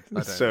 Ratman.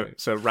 I don't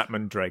so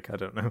Ratman Drake. I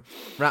don't know. know.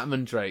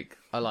 Ratman Drake.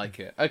 I like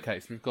it. Okay,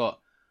 so we've got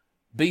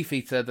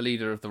Beefeater, the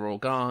leader of the Royal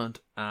Guard,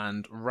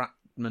 and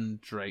Ratman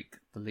Drake,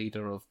 the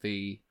leader of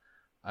the,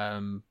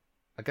 I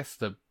guess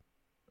the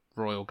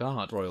Royal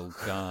Guard. Royal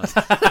Guard.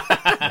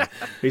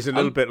 He's a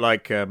little bit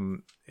like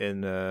in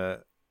the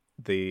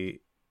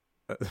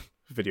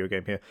video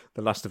game here,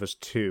 The Last of Us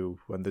 2,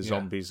 when the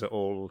zombies are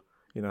all,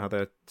 you know how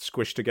they're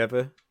squished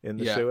together in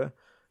the sewer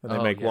and they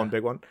make one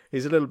big one.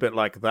 He's a little bit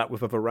like that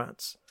with other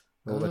rats,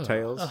 all their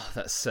tails. Oh,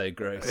 that's so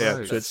gross. Yeah,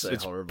 That's so so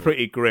it's horrible.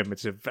 pretty grim.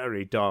 It's a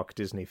very dark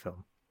Disney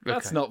film.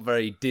 That's Okay. not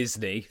very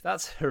Disney.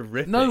 That's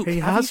horrific. No, He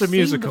have has you a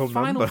musical seen the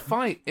final number.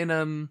 fight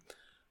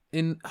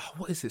in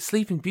what is it?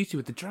 Sleeping Beauty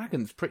with the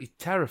dragons. Pretty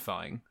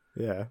terrifying.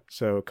 Yeah,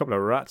 so a couple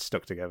of rats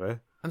stuck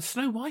together, And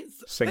Snow White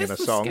Singing there's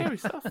a some song. Scary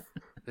stuff. not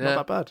Yeah.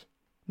 that bad.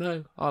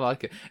 No, I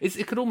like it.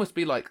 It could almost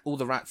be like all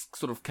the rats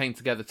sort of came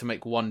together to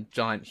make one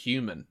giant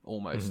human,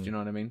 almost. Do you know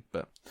what I mean?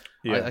 But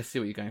Yeah. I see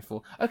what you're going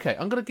for. Okay,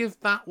 I'm going to give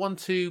that one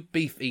to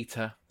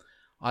Beefeater.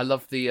 I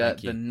love the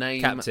Thank you.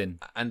 name Captain.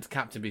 and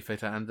Captain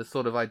Beefeater and the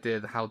sort of idea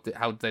of how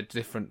they're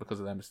different because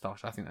of their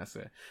moustache. I think that's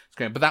it. It's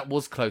great. But that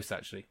was close,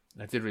 actually.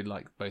 I did really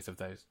like both of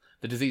those.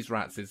 The diseased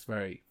rats is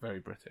very, very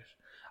British.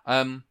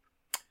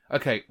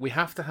 Okay, we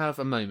have to have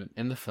a moment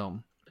in the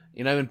film.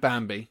 You know, in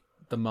Bambi,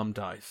 the mum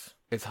dies.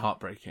 It's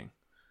heartbreaking.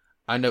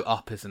 I know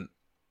Up isn't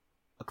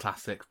a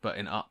classic, but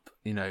in Up,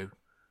 you know,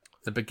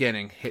 the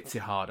beginning hits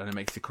you hard and it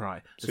makes you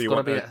cry. So you gotta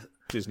want be a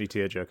Disney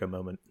tearjerker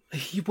moment?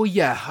 well,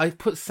 yeah, I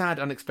put sad,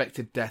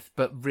 unexpected death,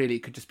 but really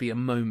it could just be a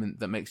moment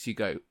that makes you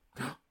go,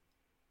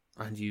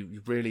 and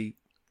you really,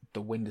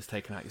 the wind has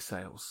taken out your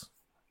sails.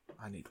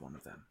 I need one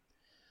of them.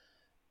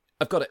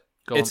 I've got it.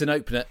 Go It's on. an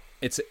opener.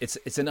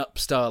 It's an Up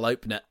style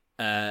opener.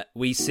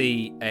 We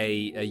see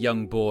a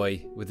young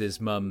boy with his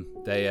mum.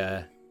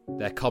 They're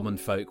common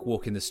folk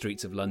walking the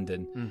streets of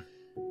London.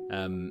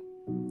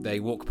 They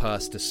walk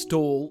past a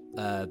stall.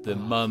 The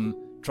mum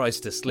tries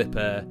to slip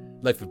a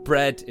loaf of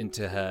bread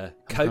into her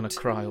I'm gonna coat.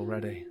 cry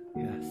already.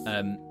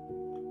 Yes.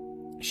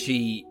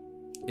 She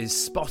is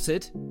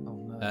spotted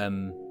Oh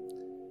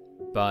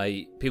no.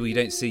 by people you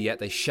don't see yet.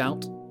 They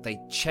shout. They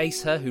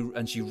chase her,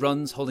 and she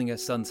runs holding her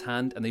son's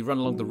hand, and they run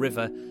along the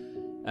river.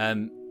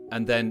 And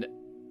then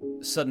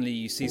suddenly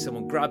you see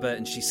someone grab her,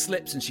 and she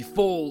slips and she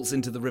falls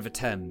into the River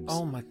Thames.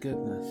 Oh my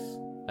goodness.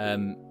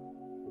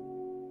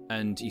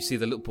 And you see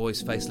the little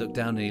boy's face look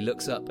down, and he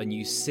looks up, and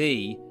you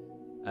see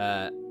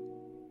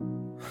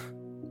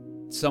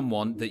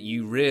someone that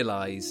you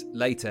realise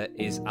later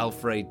is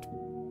Alfred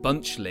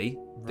Bunchley,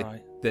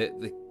 Right.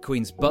 the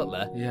Queen's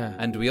butler. Yeah.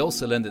 And we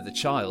also learned that the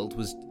child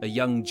was a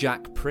young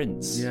Jack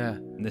Prince. Yeah.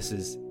 And this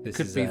is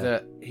Could be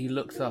that he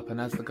looks up and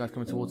as the guy's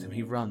coming towards him,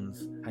 he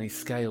runs and he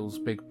scales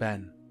Big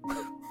Ben.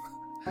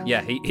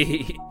 Yeah,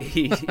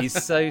 he's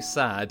so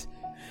sad.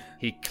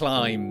 He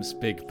climbs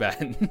Big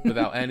Ben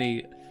Without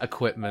any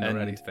equipment or And-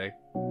 anything.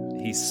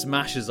 He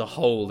smashes a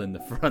hole in the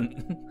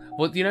front.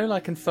 Well, you know,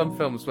 like in some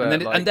films where,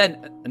 and then like,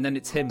 and then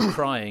it's him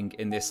crying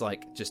in this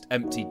like just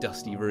empty,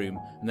 dusty room,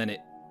 and then it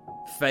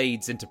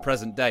fades into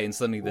present day, and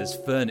suddenly there's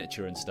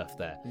furniture and stuff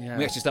there. Yeah.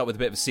 We actually start with a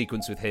bit of a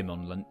sequence with him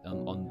on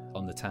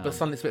the town. but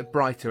suddenly it's a bit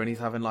brighter and he's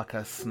having like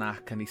a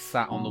snack and he's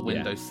sat on the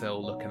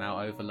windowsill looking out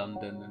over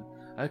London. And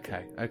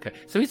okay.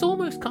 So he's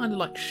almost kind of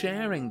like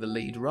sharing the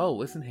lead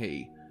role, isn't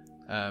he?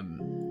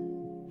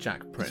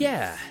 Jack Prince.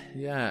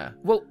 Yeah.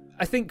 Well,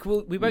 I think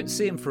we won't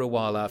see him for a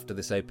while after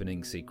this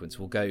opening sequence.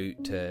 We'll go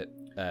to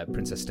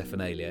Princess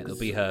Stephanalia, and it'll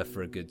be her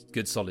for a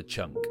good solid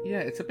chunk. Yeah,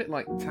 it's a bit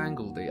like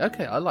Tangledy.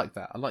 Okay, I like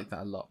that. I like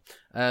that a lot.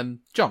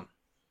 John.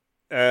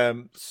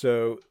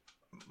 So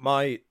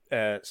my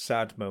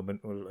sad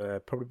moment will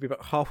probably be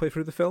about halfway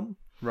through the film,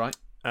 Right.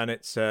 and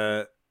it's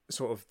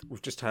sort of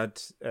we've just had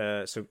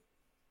so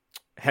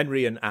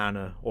Henry and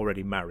Anna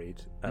already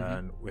married,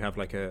 and we have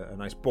like a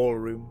nice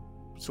ballroom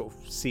sort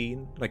of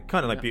scene, like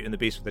kind of like Beauty and the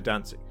Beast with the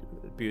dance,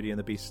 Beauty and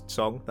the Beast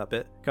song, that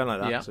bit, kind of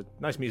like that. Yeah. So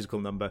nice musical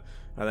number,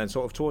 and then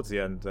sort of towards the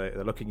end,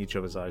 they're looking in each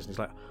other's eyes, and he's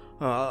like,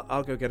 "Oh,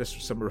 I'll go get us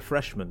some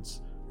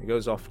refreshments." He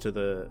goes off to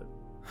the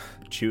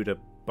Tudor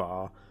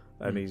bar,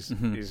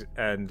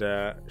 and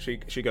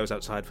she goes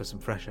outside for some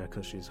fresh air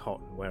because she's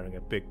hot and wearing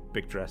a big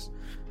dress,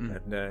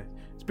 and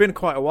it's been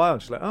quite a while.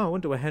 And she's like, oh, I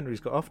wonder where Henry's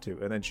got off to.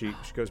 And then she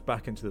goes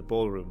back into the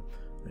ballroom,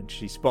 and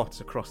she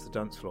spots across the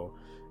dance floor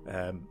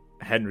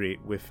Henry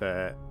with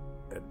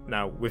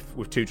now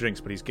with 2 drinks,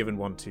 but he's given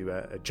one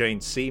to Jane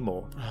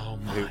Seymour,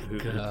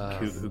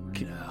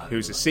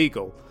 who's a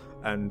seagull,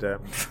 and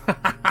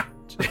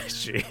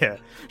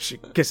she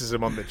kisses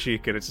him on the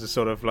cheek, and it's a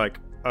sort of like,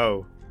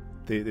 oh,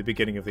 the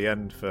beginning of the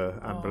end for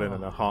Anne Boleyn,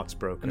 and her heart's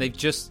broken. And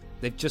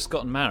they've just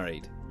gotten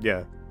married.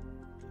 Yeah.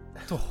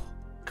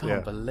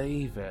 Can't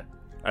believe it.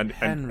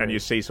 And you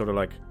see sort of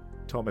like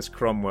Thomas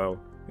Cromwell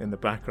in the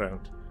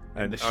background.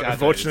 And shadows,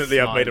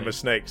 unfortunately, I've made a smiling.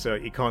 mistake, so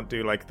he can't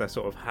do like the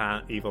sort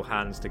of evil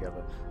hands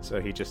together.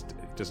 So he just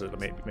does it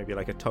maybe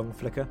like a tongue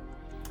flicker.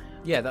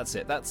 Yeah, that's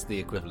it. That's the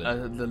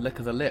equivalent. The lick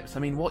of the lips. I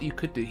mean, what you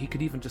could do, he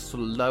could even just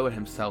sort of lower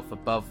himself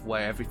above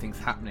where everything's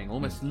happening,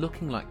 almost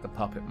looking like the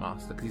puppet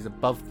master, because he's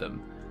above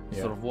them,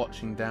 sort of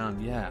watching down.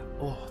 Yeah.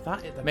 Oh,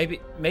 that is...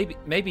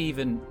 Maybe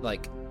even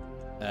like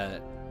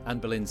Anne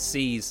Boleyn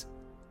sees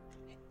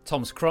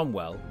Thomas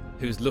Cromwell,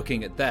 who's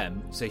looking at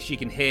them, so she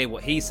can hear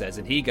what he says,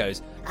 and he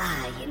goes,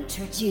 I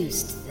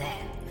introduced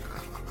them.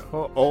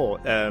 Or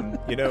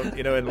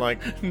in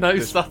like no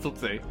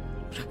subtlety.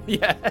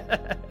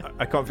 yeah.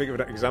 I can't think of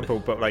an example,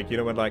 but like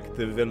when like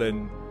the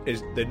villain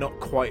they're not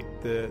quite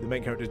the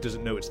main character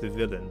doesn't know it's the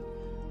villain,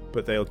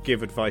 but they'll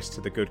give advice to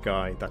the good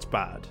guy that's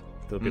bad.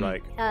 They'll be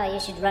like, Oh, you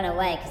should run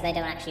away because they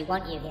don't actually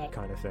want you here.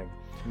 kind of thing.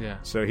 Yeah.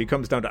 So he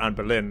comes down to Anne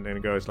Boleyn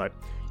and goes like,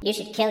 You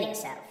should kill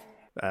yourself.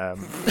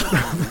 and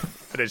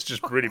it's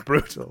just really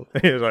brutal.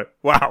 He's like,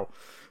 wow.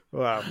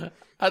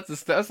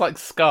 That's like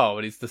Scar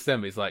when he's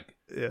December. He's like,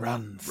 Yeah.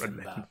 run,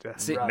 Simba.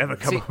 See, never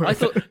come away. I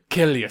thought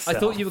Kill yourself. I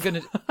thought you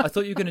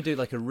were gonna do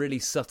like a really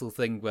subtle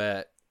thing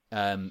where,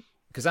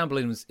 because Anne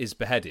Boleyn is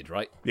beheaded,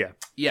 right? Yeah.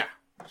 Yeah.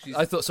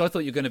 I thought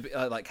you were going to be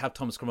like have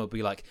Thomas Cromwell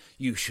be like,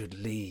 you should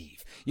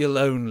leave. You'll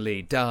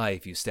only die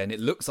if you stay. And it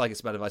looks like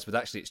it's bad advice, but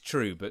actually it's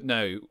true. But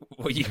no,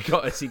 what you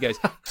got is he goes,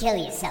 Kill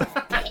yourself,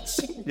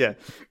 bitch. Yeah.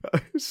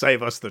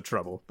 Save us the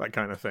trouble, that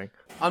kind of thing.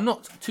 I'm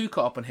not too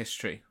caught up on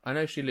history. I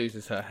know she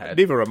loses her head,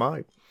 Neither am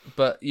I.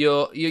 but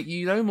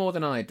you know more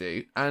than I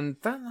do, and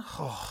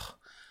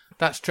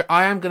that's true.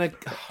 I am gonna.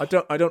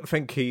 I don't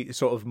think he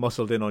sort of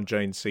muscled in on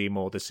Jane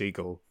Seymour the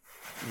seagull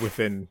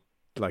within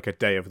like a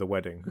day of the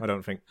wedding. I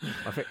think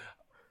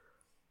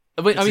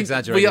I mean,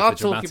 exaggerated we are for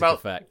talking dramatic about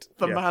effect.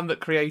 the Yeah. man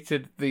that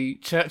created the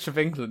Church of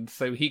England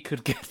so he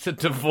could get a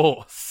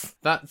divorce.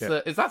 That's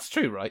that's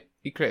true, right?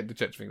 He created the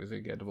Church of England so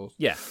he could get a divorce.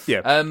 Yeah.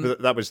 yeah,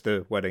 that was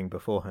the wedding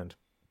beforehand.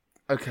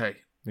 Okay,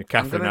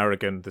 Catherine gonna-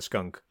 Aragon, the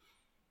skunk.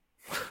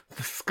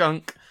 the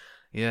skunk.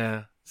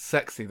 Yeah,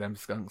 sexy them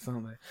skunks,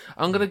 aren't they?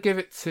 I'm gonna give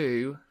it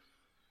to.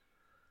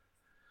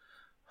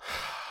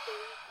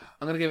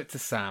 I'm gonna give it to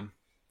Sam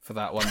for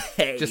that one.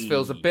 Just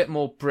feels a bit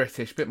more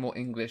British, bit more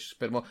English,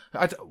 bit more.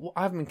 I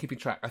haven't been keeping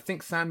track. I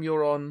think Sam,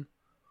 you're on.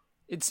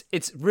 It's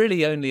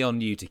really only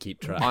on you to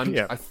keep track.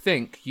 Yeah. I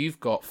think you've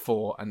got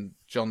 4 and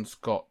John's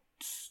got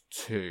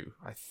 2.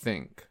 I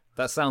think.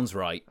 That sounds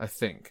right.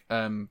 Because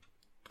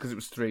it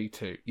was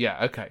 3-2.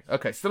 Yeah.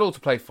 Okay. Still all to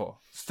play for.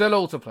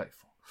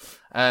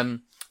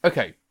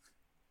 Okay.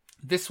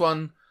 This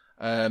one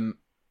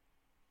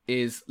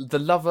is the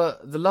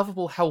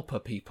lovable helper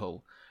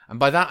people, and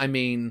by that I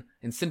mean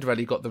in Cinderella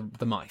you've got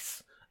the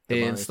mice.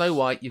 In mice. Snow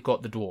White you've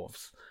got the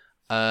dwarves.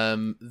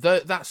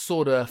 That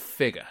sort of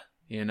figure,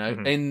 you know.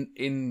 Mm-hmm.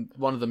 In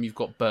one of them you've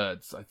got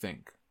birds, I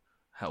think,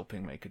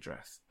 helping make a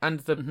dress, and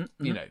the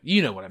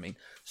you know what I mean.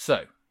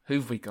 So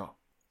who've we got?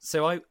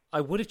 So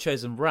I would have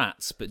chosen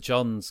rats, but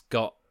John's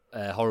got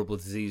horrible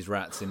disease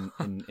rats in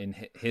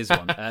his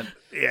one.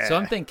 Yeah. So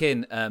I'm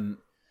thinking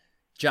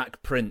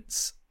Jack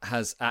Prince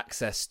has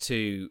access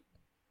to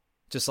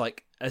just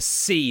like a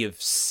sea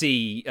of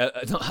street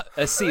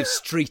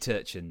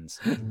urchins.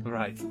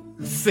 Right,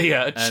 sea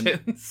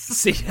urchins.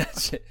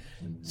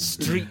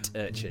 Street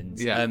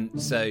urchins. Yeah.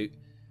 So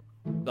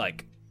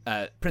like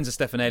Princess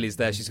Stefanelli's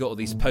there. She's got all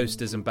these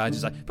posters and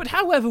badges. Like, but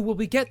however will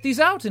we get these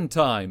out in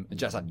time? And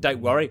Jack's like, don't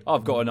worry,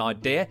 I've got an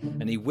idea.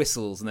 And he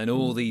whistles, and then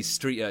all these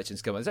street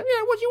urchins come and say,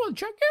 yeah, what do you want,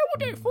 Jack? Yeah,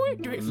 we'll do it for you.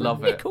 Do it for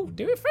Love a it. nickel.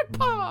 Do it for a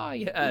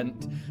pie.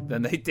 And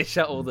then they dish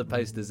out all the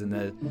posters, and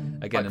they're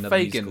again Like another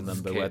musical Fagin's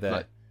number kid, where they're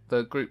like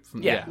the group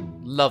from Yeah.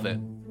 love it.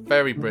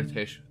 Very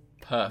British,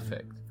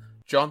 perfect.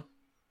 John,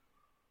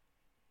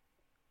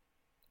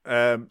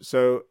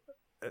 So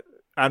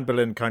Anne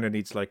Boleyn kind of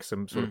needs like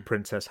some sort of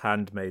princess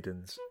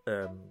handmaidens.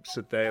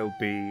 So they'll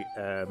be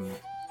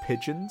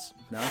pigeons.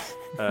 nice.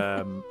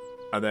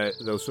 And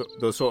they'll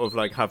sort of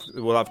like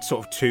we'll have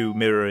sort of 2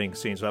 mirroring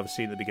scenes. We'll have a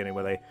scene at the beginning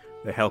where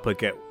they help her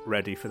get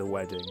ready for the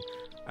wedding,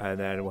 and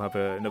then we'll have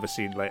another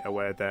scene later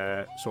where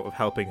they're sort of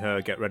helping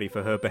her get ready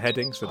for her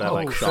beheading. So they're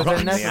like so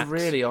sharpening they're the never axe,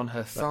 really on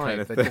her that side.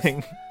 kind of They're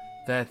thing. just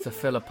there to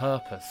fill a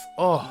purpose.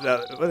 Oh,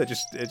 Well,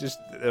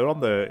 they're on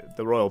the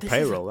royal This is a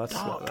payroll. That's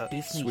dark that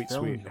Disney sweet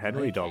film you're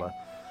Henry making. dollar.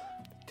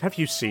 Have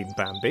you seen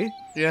Bambi?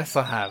 yes,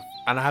 I have,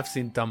 and I have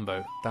seen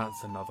Dumbo.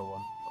 That's another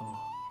one. Oh,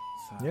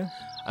 Yeah.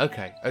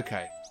 Okay.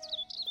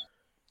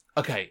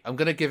 I'm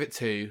gonna give it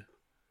to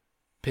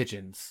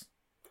pigeons.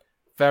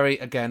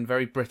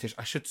 Very British.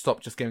 I should stop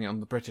just giving it on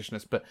the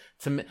Britishness, but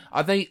to me,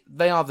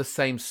 they are the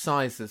same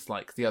size as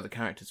like the other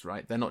characters,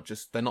 right? They're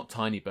not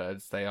tiny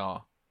birds. They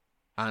are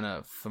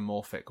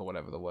anamorphic or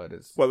whatever the word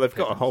is. Well, they've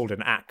got to hold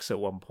an axe at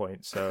one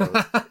point, so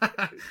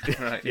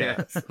Right.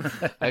 Yeah. Yes.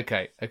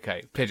 Okay.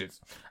 Pigeons.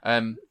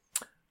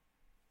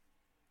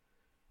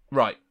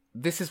 Right.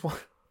 This is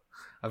what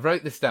I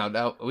wrote this down.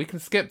 Now we can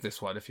skip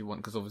this one if you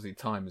want, because obviously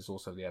time is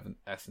also the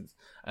essence.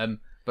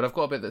 But I've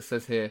got a bit that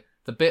says here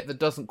the bit that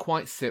doesn't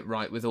quite sit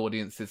right with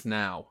audiences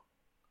now.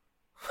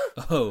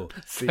 Oh,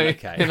 So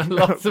okay. in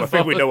lots I of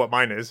think we other- know what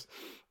mine is.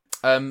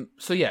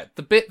 So yeah,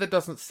 the bit that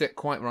doesn't sit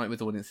quite right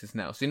with audiences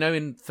now. So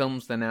in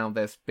films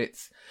there's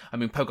bits. I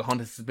mean,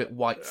 Pocahontas is a bit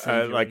white,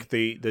 Like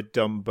the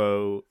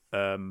Dumbo.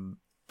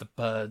 the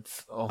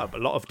birds. Oh, A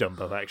lot of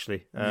Dumbo,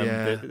 actually.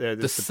 yeah. There's The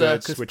birds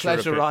circus, which are a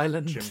Pleasure bit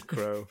Island. Jim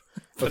Crow.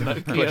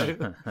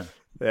 Pinocchio.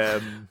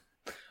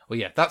 Well,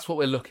 yeah, that's what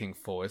we're looking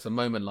for. Is a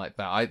moment like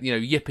that.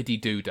 Yippity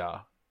doo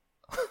dah.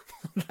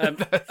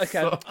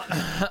 Okay.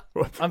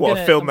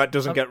 A film that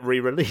doesn't get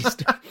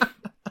re-released.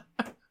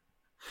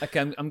 Okay,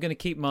 I'm going to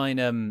keep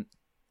mine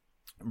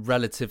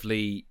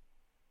relatively.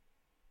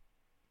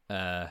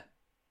 I'm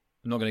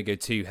not going to go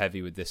too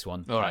heavy with this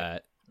one. All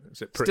right.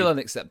 Is it pretty, Still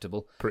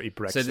unacceptable. pretty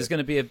Brexit? So there's going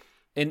to be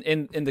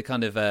in the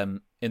kind of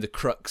in the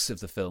crux of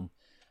the film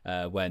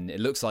when it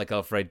looks like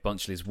Alfred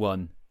Bunchley's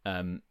won,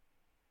 and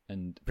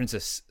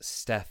Princess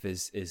Steph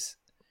is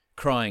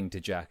crying to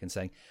Jack and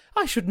saying,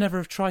 "I should never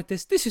have tried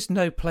this. This is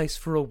no place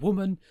for a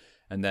woman."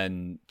 And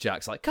then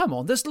Jack's like, "Come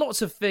on, there's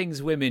lots of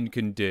things women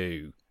can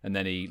do." And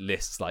then he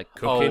lists like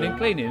cooking and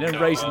cleaning and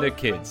raising their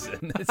kids.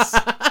 And it's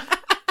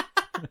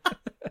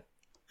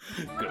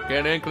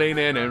Cooking and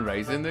cleaning and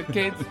raising the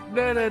kids.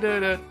 Da, da, da,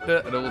 da, da.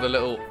 And all the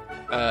little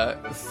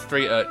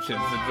street urchins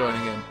are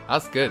joining in.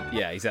 That's good.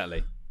 yeah,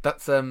 exactly.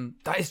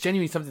 That is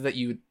genuinely something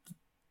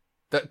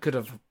that could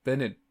have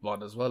been in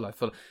one as well. I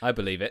feel. I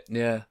believe it.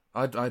 Yeah,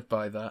 I'd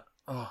buy that.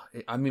 Oh,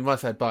 I mean, when I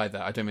say I'd buy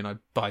that, I don't mean I'd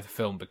buy the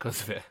film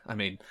because of it. I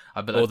mean,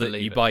 I believe Or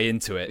that you buy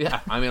into it.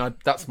 Yeah, I mean,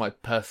 that's my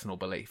personal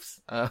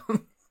beliefs.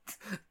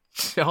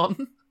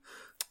 John?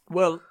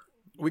 Well,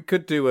 we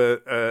could do a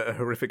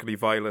horrifically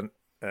violent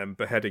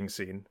beheading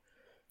scene,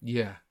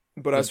 Yeah.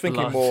 but I was With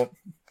thinking blood. more.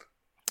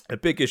 A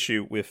big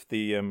issue with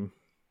the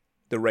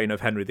reign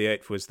of Henry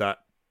VIII was that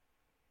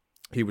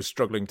he was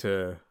struggling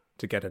to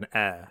get an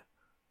heir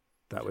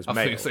that was I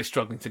male. think it's like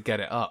struggling to get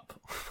it up.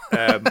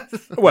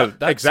 Well, That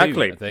too,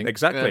 exactly, I think.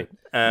 exactly.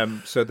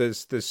 So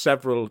there's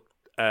several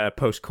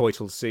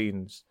post-coital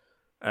scenes.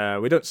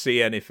 We don't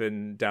see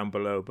anything down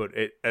below, but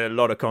a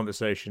lot of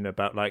conversation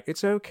about like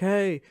it's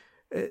okay.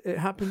 It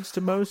happens to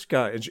most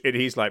guys. And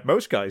he's like,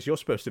 most guys, you're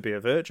supposed to be a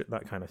virgin,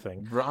 that kind of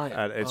thing. Right.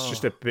 And it's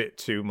just a bit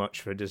too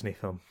much for a Disney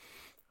film.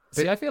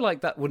 See, I feel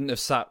like that wouldn't have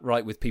sat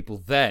right with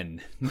people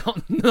then,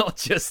 not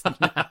just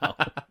now.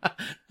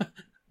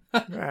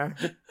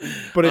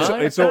 But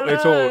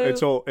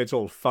it's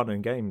all fun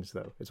and games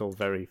though. It's all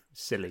very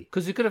silly.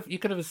 Because you could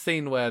have a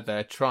scene where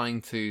they're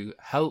trying to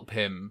help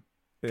him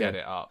get Yeah.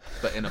 it up,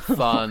 but in a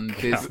fun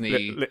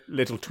Disney.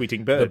 Little tweeting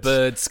The birds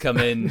birds come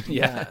in.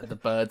 Yeah. The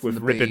birds with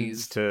and the ribbons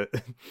bees. to.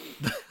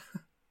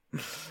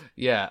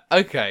 Yeah.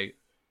 Okay.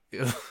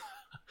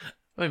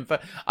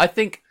 But I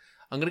think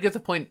I'm going to give the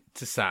point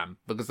to Sam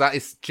because that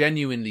is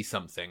genuinely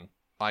something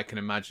I can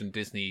imagine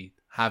Disney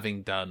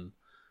having done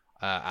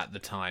at the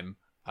time.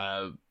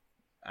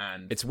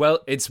 And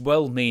It's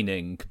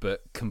well-meaning,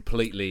 but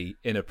completely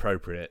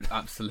inappropriate.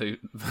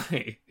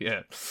 absolutely,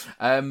 yeah.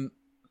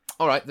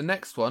 All right, the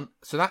next one.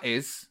 So that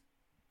is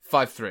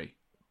 5-3.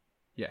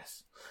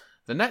 Yes.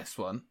 The next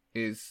one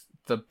is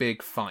the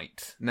big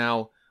fight.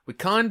 Now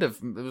it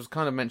was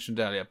kind of mentioned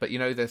earlier, but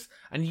this,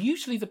 and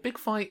usually the big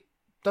fight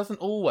doesn't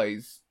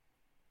always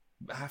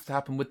have to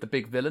happen with the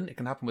big villain. It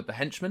can happen with the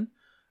henchman,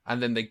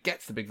 and then they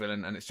get to the big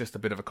villain, and it's just a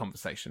bit of a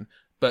conversation.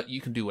 But you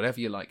can do whatever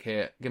you like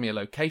here. Give me a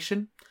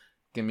location.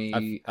 Give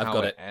me I've how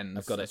got it it. ends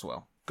I've got it. as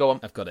well. Go on.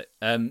 I've got it.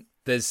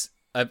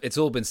 It's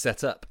all been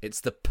set up. It's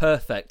the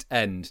perfect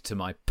end to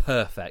my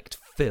perfect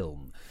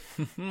film.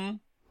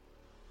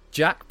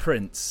 Jack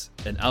Prince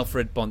and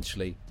Alfred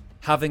Bunchley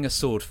having a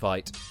sword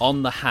fight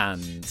on the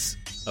hands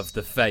of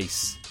the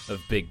face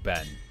of Big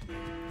Ben.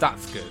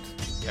 That's good.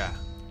 Yeah.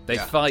 They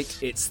Yeah. fight,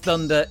 it's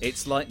thunder,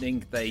 it's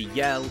lightning, they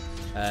yell.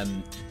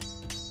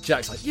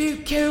 Jack's like, "You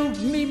killed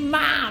me,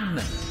 man!"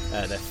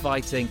 They're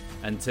fighting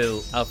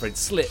until Alfred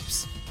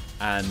slips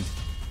and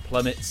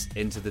plummets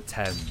into the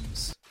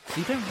Thames. So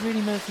you don't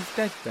really know if he's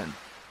dead then?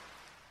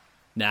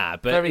 Nah,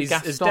 but Very he's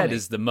as Gaston-y. dead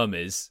as the mum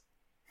is.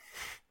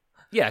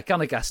 Yeah,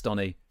 kind of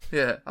Gaston-y.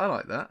 Yeah, I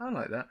like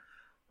that.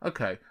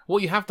 Okay.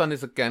 What you have done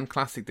is, again,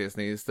 classic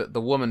Disney, is that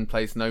the woman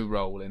plays no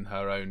role in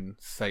her own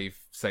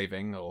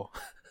saving, or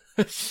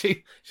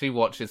she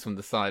watches from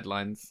the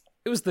sidelines.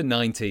 It was the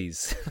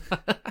 90s.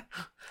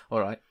 All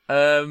right.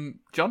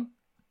 John?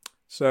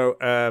 So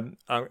I'm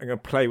going to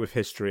play with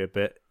history a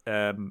bit.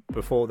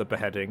 Before the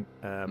beheading,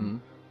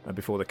 and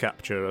before the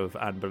capture of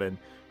Anne Boleyn,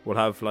 we'll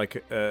have like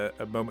a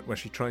moment where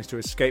she tries to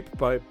escape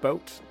by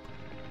boat.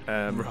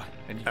 Right,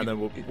 and then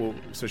we'll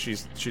so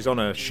she's on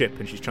a ship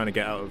and she's trying to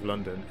get out of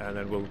London, and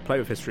then we'll play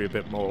with history a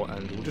bit more,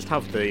 and we'll just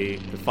have the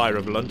fire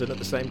of London at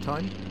the same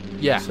time.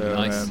 Yeah, so,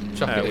 nice.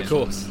 Chuck it in. Of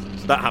course.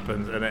 So that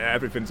happens, and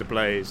everything's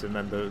ablaze, and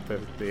then the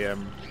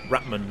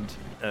Ratmond,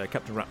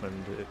 Captain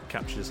Ratmond,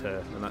 captures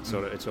her, and that's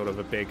it's sort of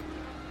a big.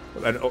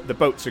 And the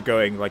boats are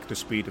going like the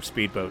speed of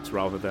speedboats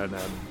rather than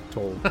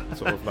tall,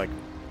 sort of like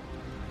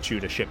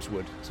Tudor ships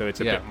would. So it's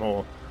a bit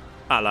more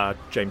a la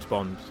James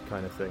Bond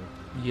kind of thing.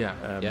 Yeah.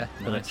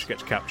 And then she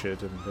gets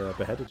captured and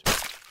beheaded.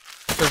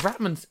 So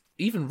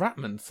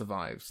Ratmond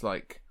survives.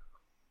 Like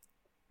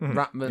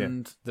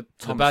Ratmond, The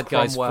Thomas bad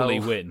guys Cromwell, fully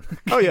win.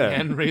 Oh yeah,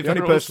 Henry, the only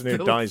they're all person who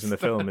still dies in the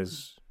stuck. film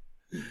is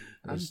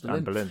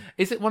Anne Boleyn.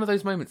 Is it one of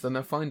those moments? And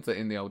I find that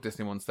in the old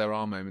Disney ones, there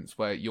are moments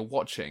where you're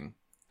watching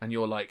and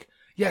you're like,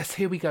 "Yes,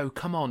 here we go,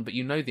 come on!" But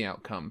you know the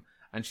outcome,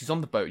 and she's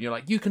on the boat, and you're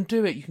like, "You can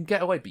do it, you can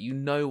get away," but you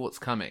know what's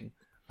coming,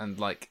 and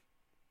like,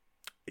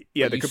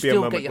 Yeah, but there you could be a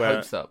still moment get your where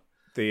hopes up.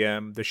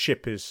 the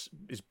ship is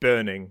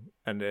burning,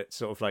 and it's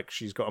sort of like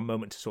she's got a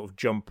moment to sort of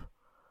jump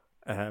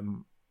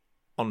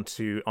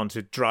onto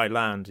dry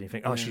land, and you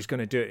think, she's going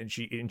to do it, and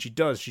she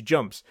does. She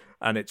jumps,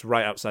 and it's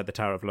right outside the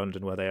Tower of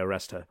London where they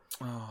arrest her.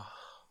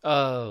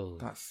 Oh,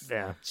 That's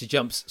Yeah, she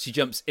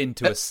jumps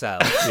into a cell.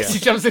 yeah. she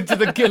jumps into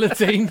the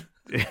guillotine.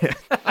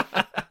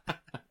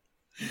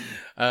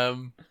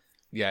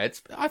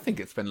 I think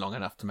it's been long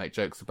enough to make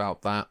jokes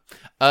about that.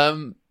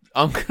 I'm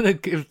gonna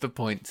give the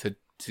point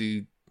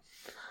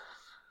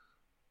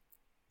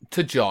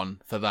to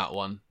John for that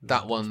one.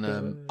 That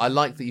one, I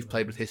like that you've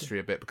played with history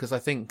a bit, because I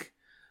think,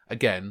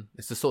 again,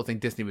 it's the sort of thing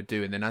Disney would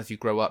do, and then as you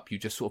grow up, you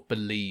just sort of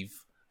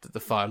believe that the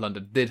Fire of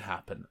London did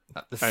happen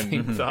at the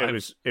same time.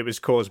 It was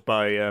caused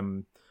by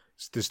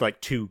there's like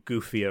two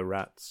goofier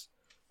rats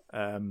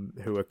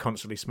who are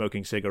constantly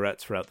smoking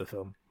cigarettes throughout the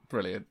film.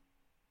 Brilliant.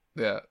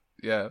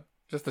 Yeah.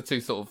 Just the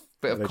two sort of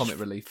bit of They comic just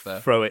relief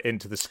there. Throw it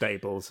into the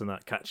stables, and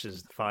that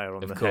catches the fire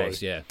on the Of course,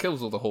 hay. yeah.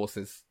 Kills all the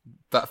horses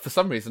that for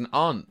some reason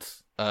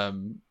aren't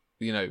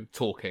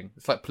talking.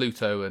 It's like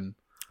Pluto and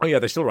Oh yeah,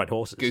 they still ride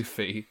horses.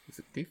 Goofy. Is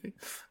it Goofy?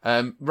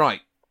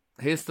 Right.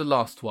 Here's the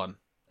last one.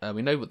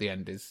 We know what the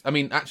end is. I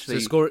mean, So actually,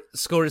 score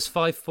is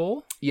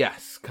 5-4.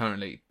 yes.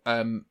 Currently,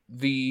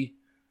 we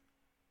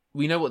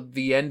know what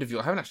the end of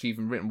your. I haven't actually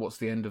even written what's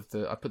the end of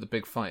the. I put the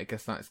big fight. I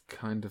guess that's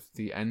kind of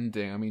the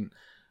ending. I mean,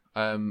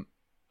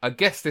 I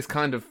guess this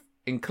kind of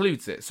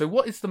includes it. So,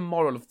 what is the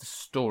moral of the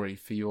story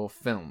for your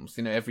films?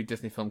 You know, every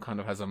Disney film kind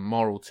of has a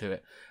moral to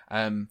it.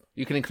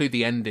 You can include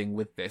the ending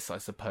with this, I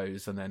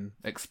suppose, and then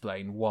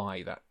explain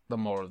why that the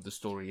moral of the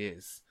story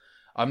is.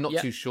 I'm not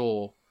too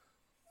sure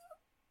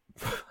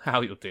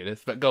how you'll do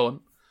this, but go on.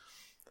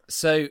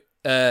 So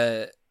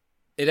it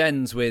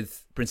ends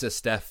with Princess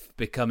Steph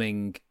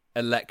becoming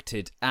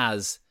elected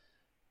as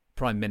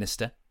Prime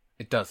Minister,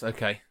 It does.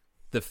 Okay.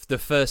 the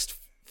first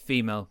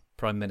female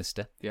Prime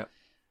Minister. Yep.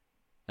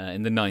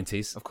 In the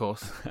 90s. Of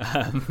course.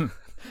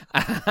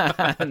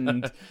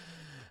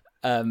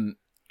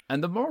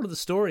 And the moral of the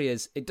story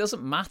is, it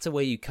doesn't matter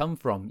where you come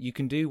from. You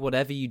can do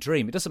whatever you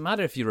dream. It doesn't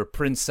matter if you're a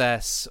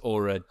princess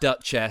or a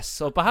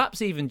duchess or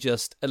perhaps even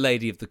just a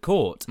lady of the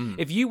court.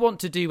 If you want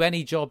to do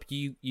any job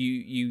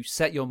you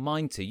set your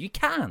mind to, you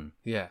can.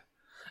 Yeah.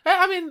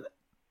 I mean,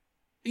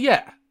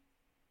 yeah.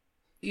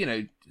 You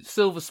know,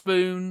 silver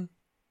spoon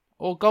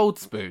or gold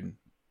spoon.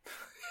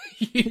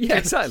 Yeah,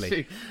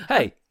 exactly.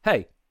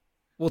 Hey,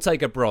 we'll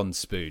take a bronze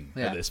spoon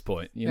Yeah. at this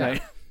point, you Yeah. know?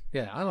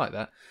 Yeah, I like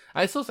that.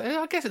 It's also,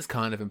 I guess it's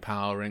kind of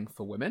empowering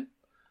for women.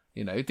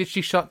 You know, did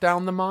she shut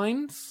down the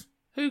mines?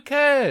 Who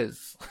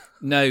cares?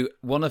 No,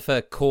 one of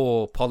her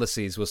core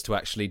policies was to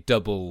actually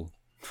double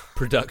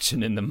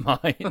production in the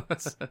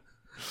mines.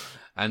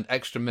 And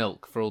extra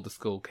milk for all the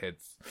school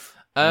kids.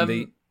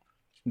 And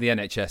the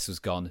NHS was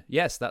gone.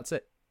 Yes, that's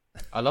it.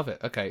 I love it.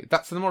 Okay,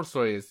 that's the moral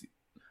story is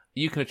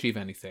you can achieve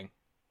anything.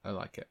 I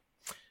like it.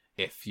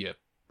 If you're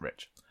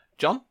rich.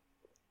 John?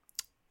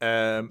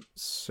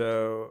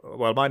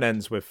 Well, mine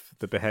ends with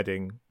the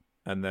beheading,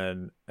 and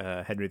then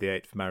Henry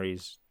VIII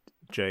marries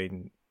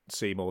Jane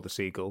Seymour the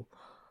Seagull.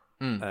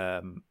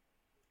 And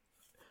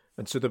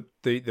so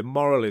the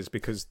moral is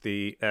because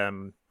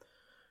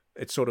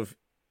it's sort of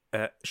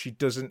she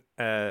doesn't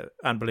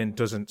Anne Boleyn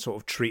doesn't sort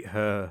of treat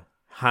her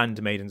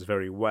handmaidens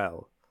very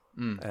well.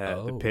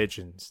 The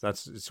pigeons. It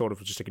sort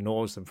of just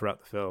ignores them throughout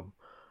the film,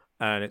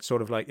 and it's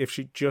sort of like if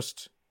she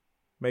just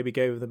maybe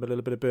gave them a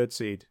little bit of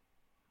birdseed,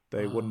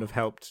 they wouldn't have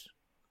helped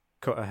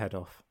cut her head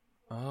off.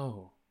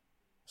 Oh.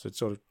 So it's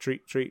sort of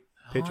treat pigeons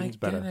I get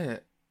better.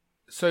 it.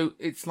 So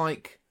it's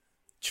like...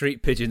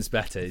 Treat pigeons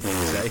better, as you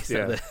say. Is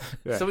that the-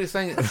 Yeah. So it's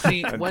saying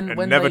she... And when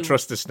never they,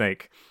 trust a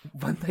snake.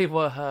 When they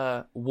were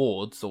her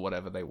wards or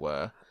whatever they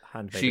were,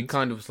 Handmaidens. she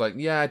kind of was like,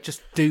 yeah,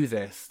 just do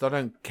this. I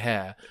don't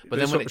care. But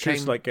then when it she came...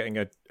 was like getting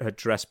her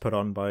dress put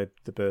on by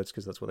the birds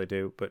because that's what they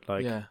do. But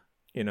like, yeah.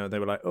 you know, they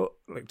were like,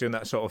 like doing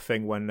that sort of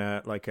thing when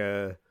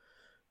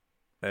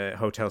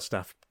hotel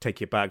staff take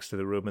your bags to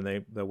the room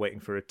and they're waiting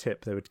for a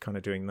tip. They were kind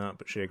of doing that,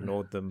 but she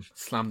ignored them.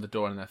 Slammed the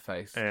door in their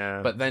face.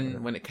 Yeah. But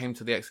then when it came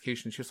to the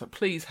execution, she was like,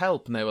 please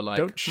help. And they were like...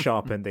 Don't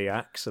sharpen the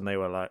axe. And they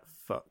were like,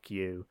 fuck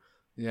you.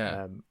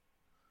 Yeah.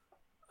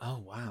 Oh,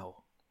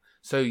 wow.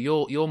 So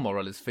your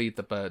moral is feed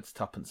the birds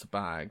twopence a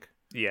bag.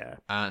 Yeah.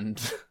 And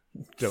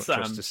Don't Sam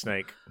trust a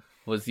snake.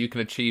 was you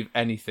can achieve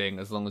anything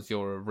as long as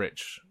you're a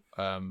rich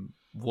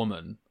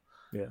woman.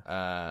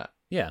 Yeah.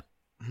 Yeah.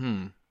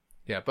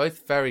 Yeah,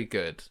 both very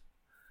good.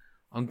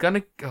 I'm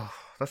gonna... Oh,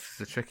 this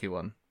is a tricky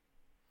one.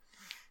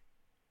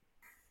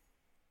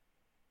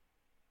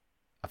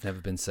 I've never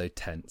been so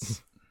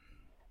tense.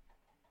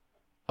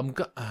 I'm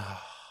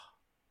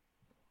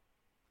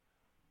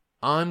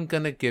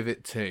gonna give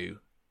it to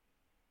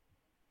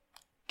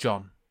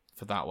John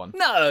for that one.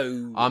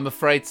 No! I'm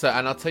afraid so,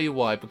 and I'll tell you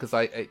why. Because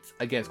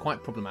it's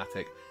quite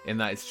problematic in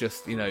that it's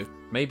just,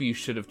 maybe you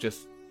should have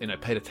just,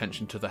 paid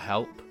attention to the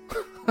help.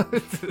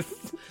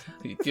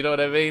 Do you know what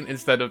I mean?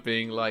 Instead of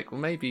being like,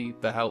 well, maybe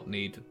the help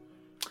need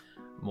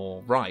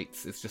more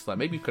rights. It's just like,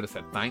 maybe you could have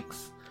said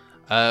thanks.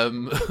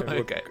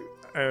 Okay.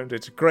 And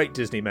it's a great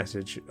Disney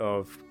message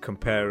of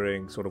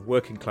comparing sort of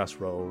working class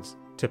roles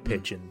to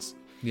pigeons.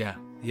 Yeah.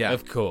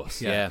 Of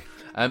course, yeah.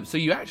 So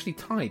you actually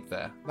tied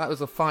there. That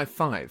was a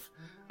 5-5.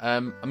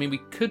 We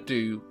could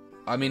do...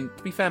 to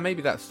be fair,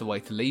 maybe that's the way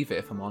to leave it,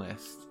 if I'm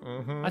honest.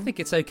 I think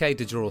it's okay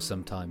to draw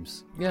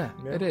sometimes. Yeah.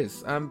 It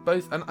is.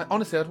 Both, and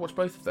honestly, I'd watch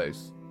both of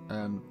those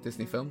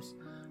Disney films.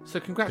 So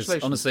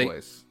congratulations, honestly,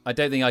 boys. I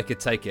don't think I could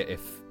take it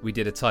if we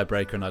did a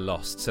tiebreaker and I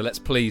lost. So let's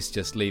please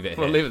just leave it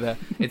here. We'll leave it there.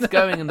 It's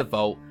going in the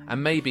vault,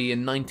 and maybe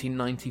in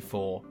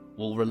 1994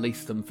 we'll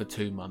release them for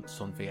 2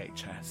 months on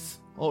VHS.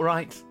 All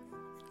right.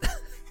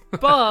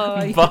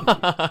 Bye.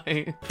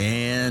 Bye.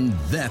 And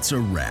that's a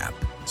wrap.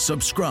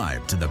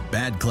 Subscribe to the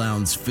Bad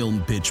Clowns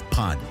Film Pitch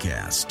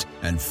podcast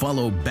and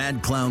follow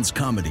Bad Clowns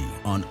Comedy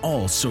on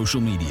all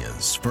social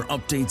medias for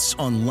updates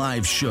on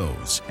live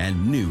shows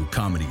and new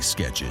comedy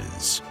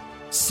sketches.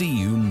 See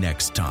you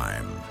next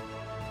time.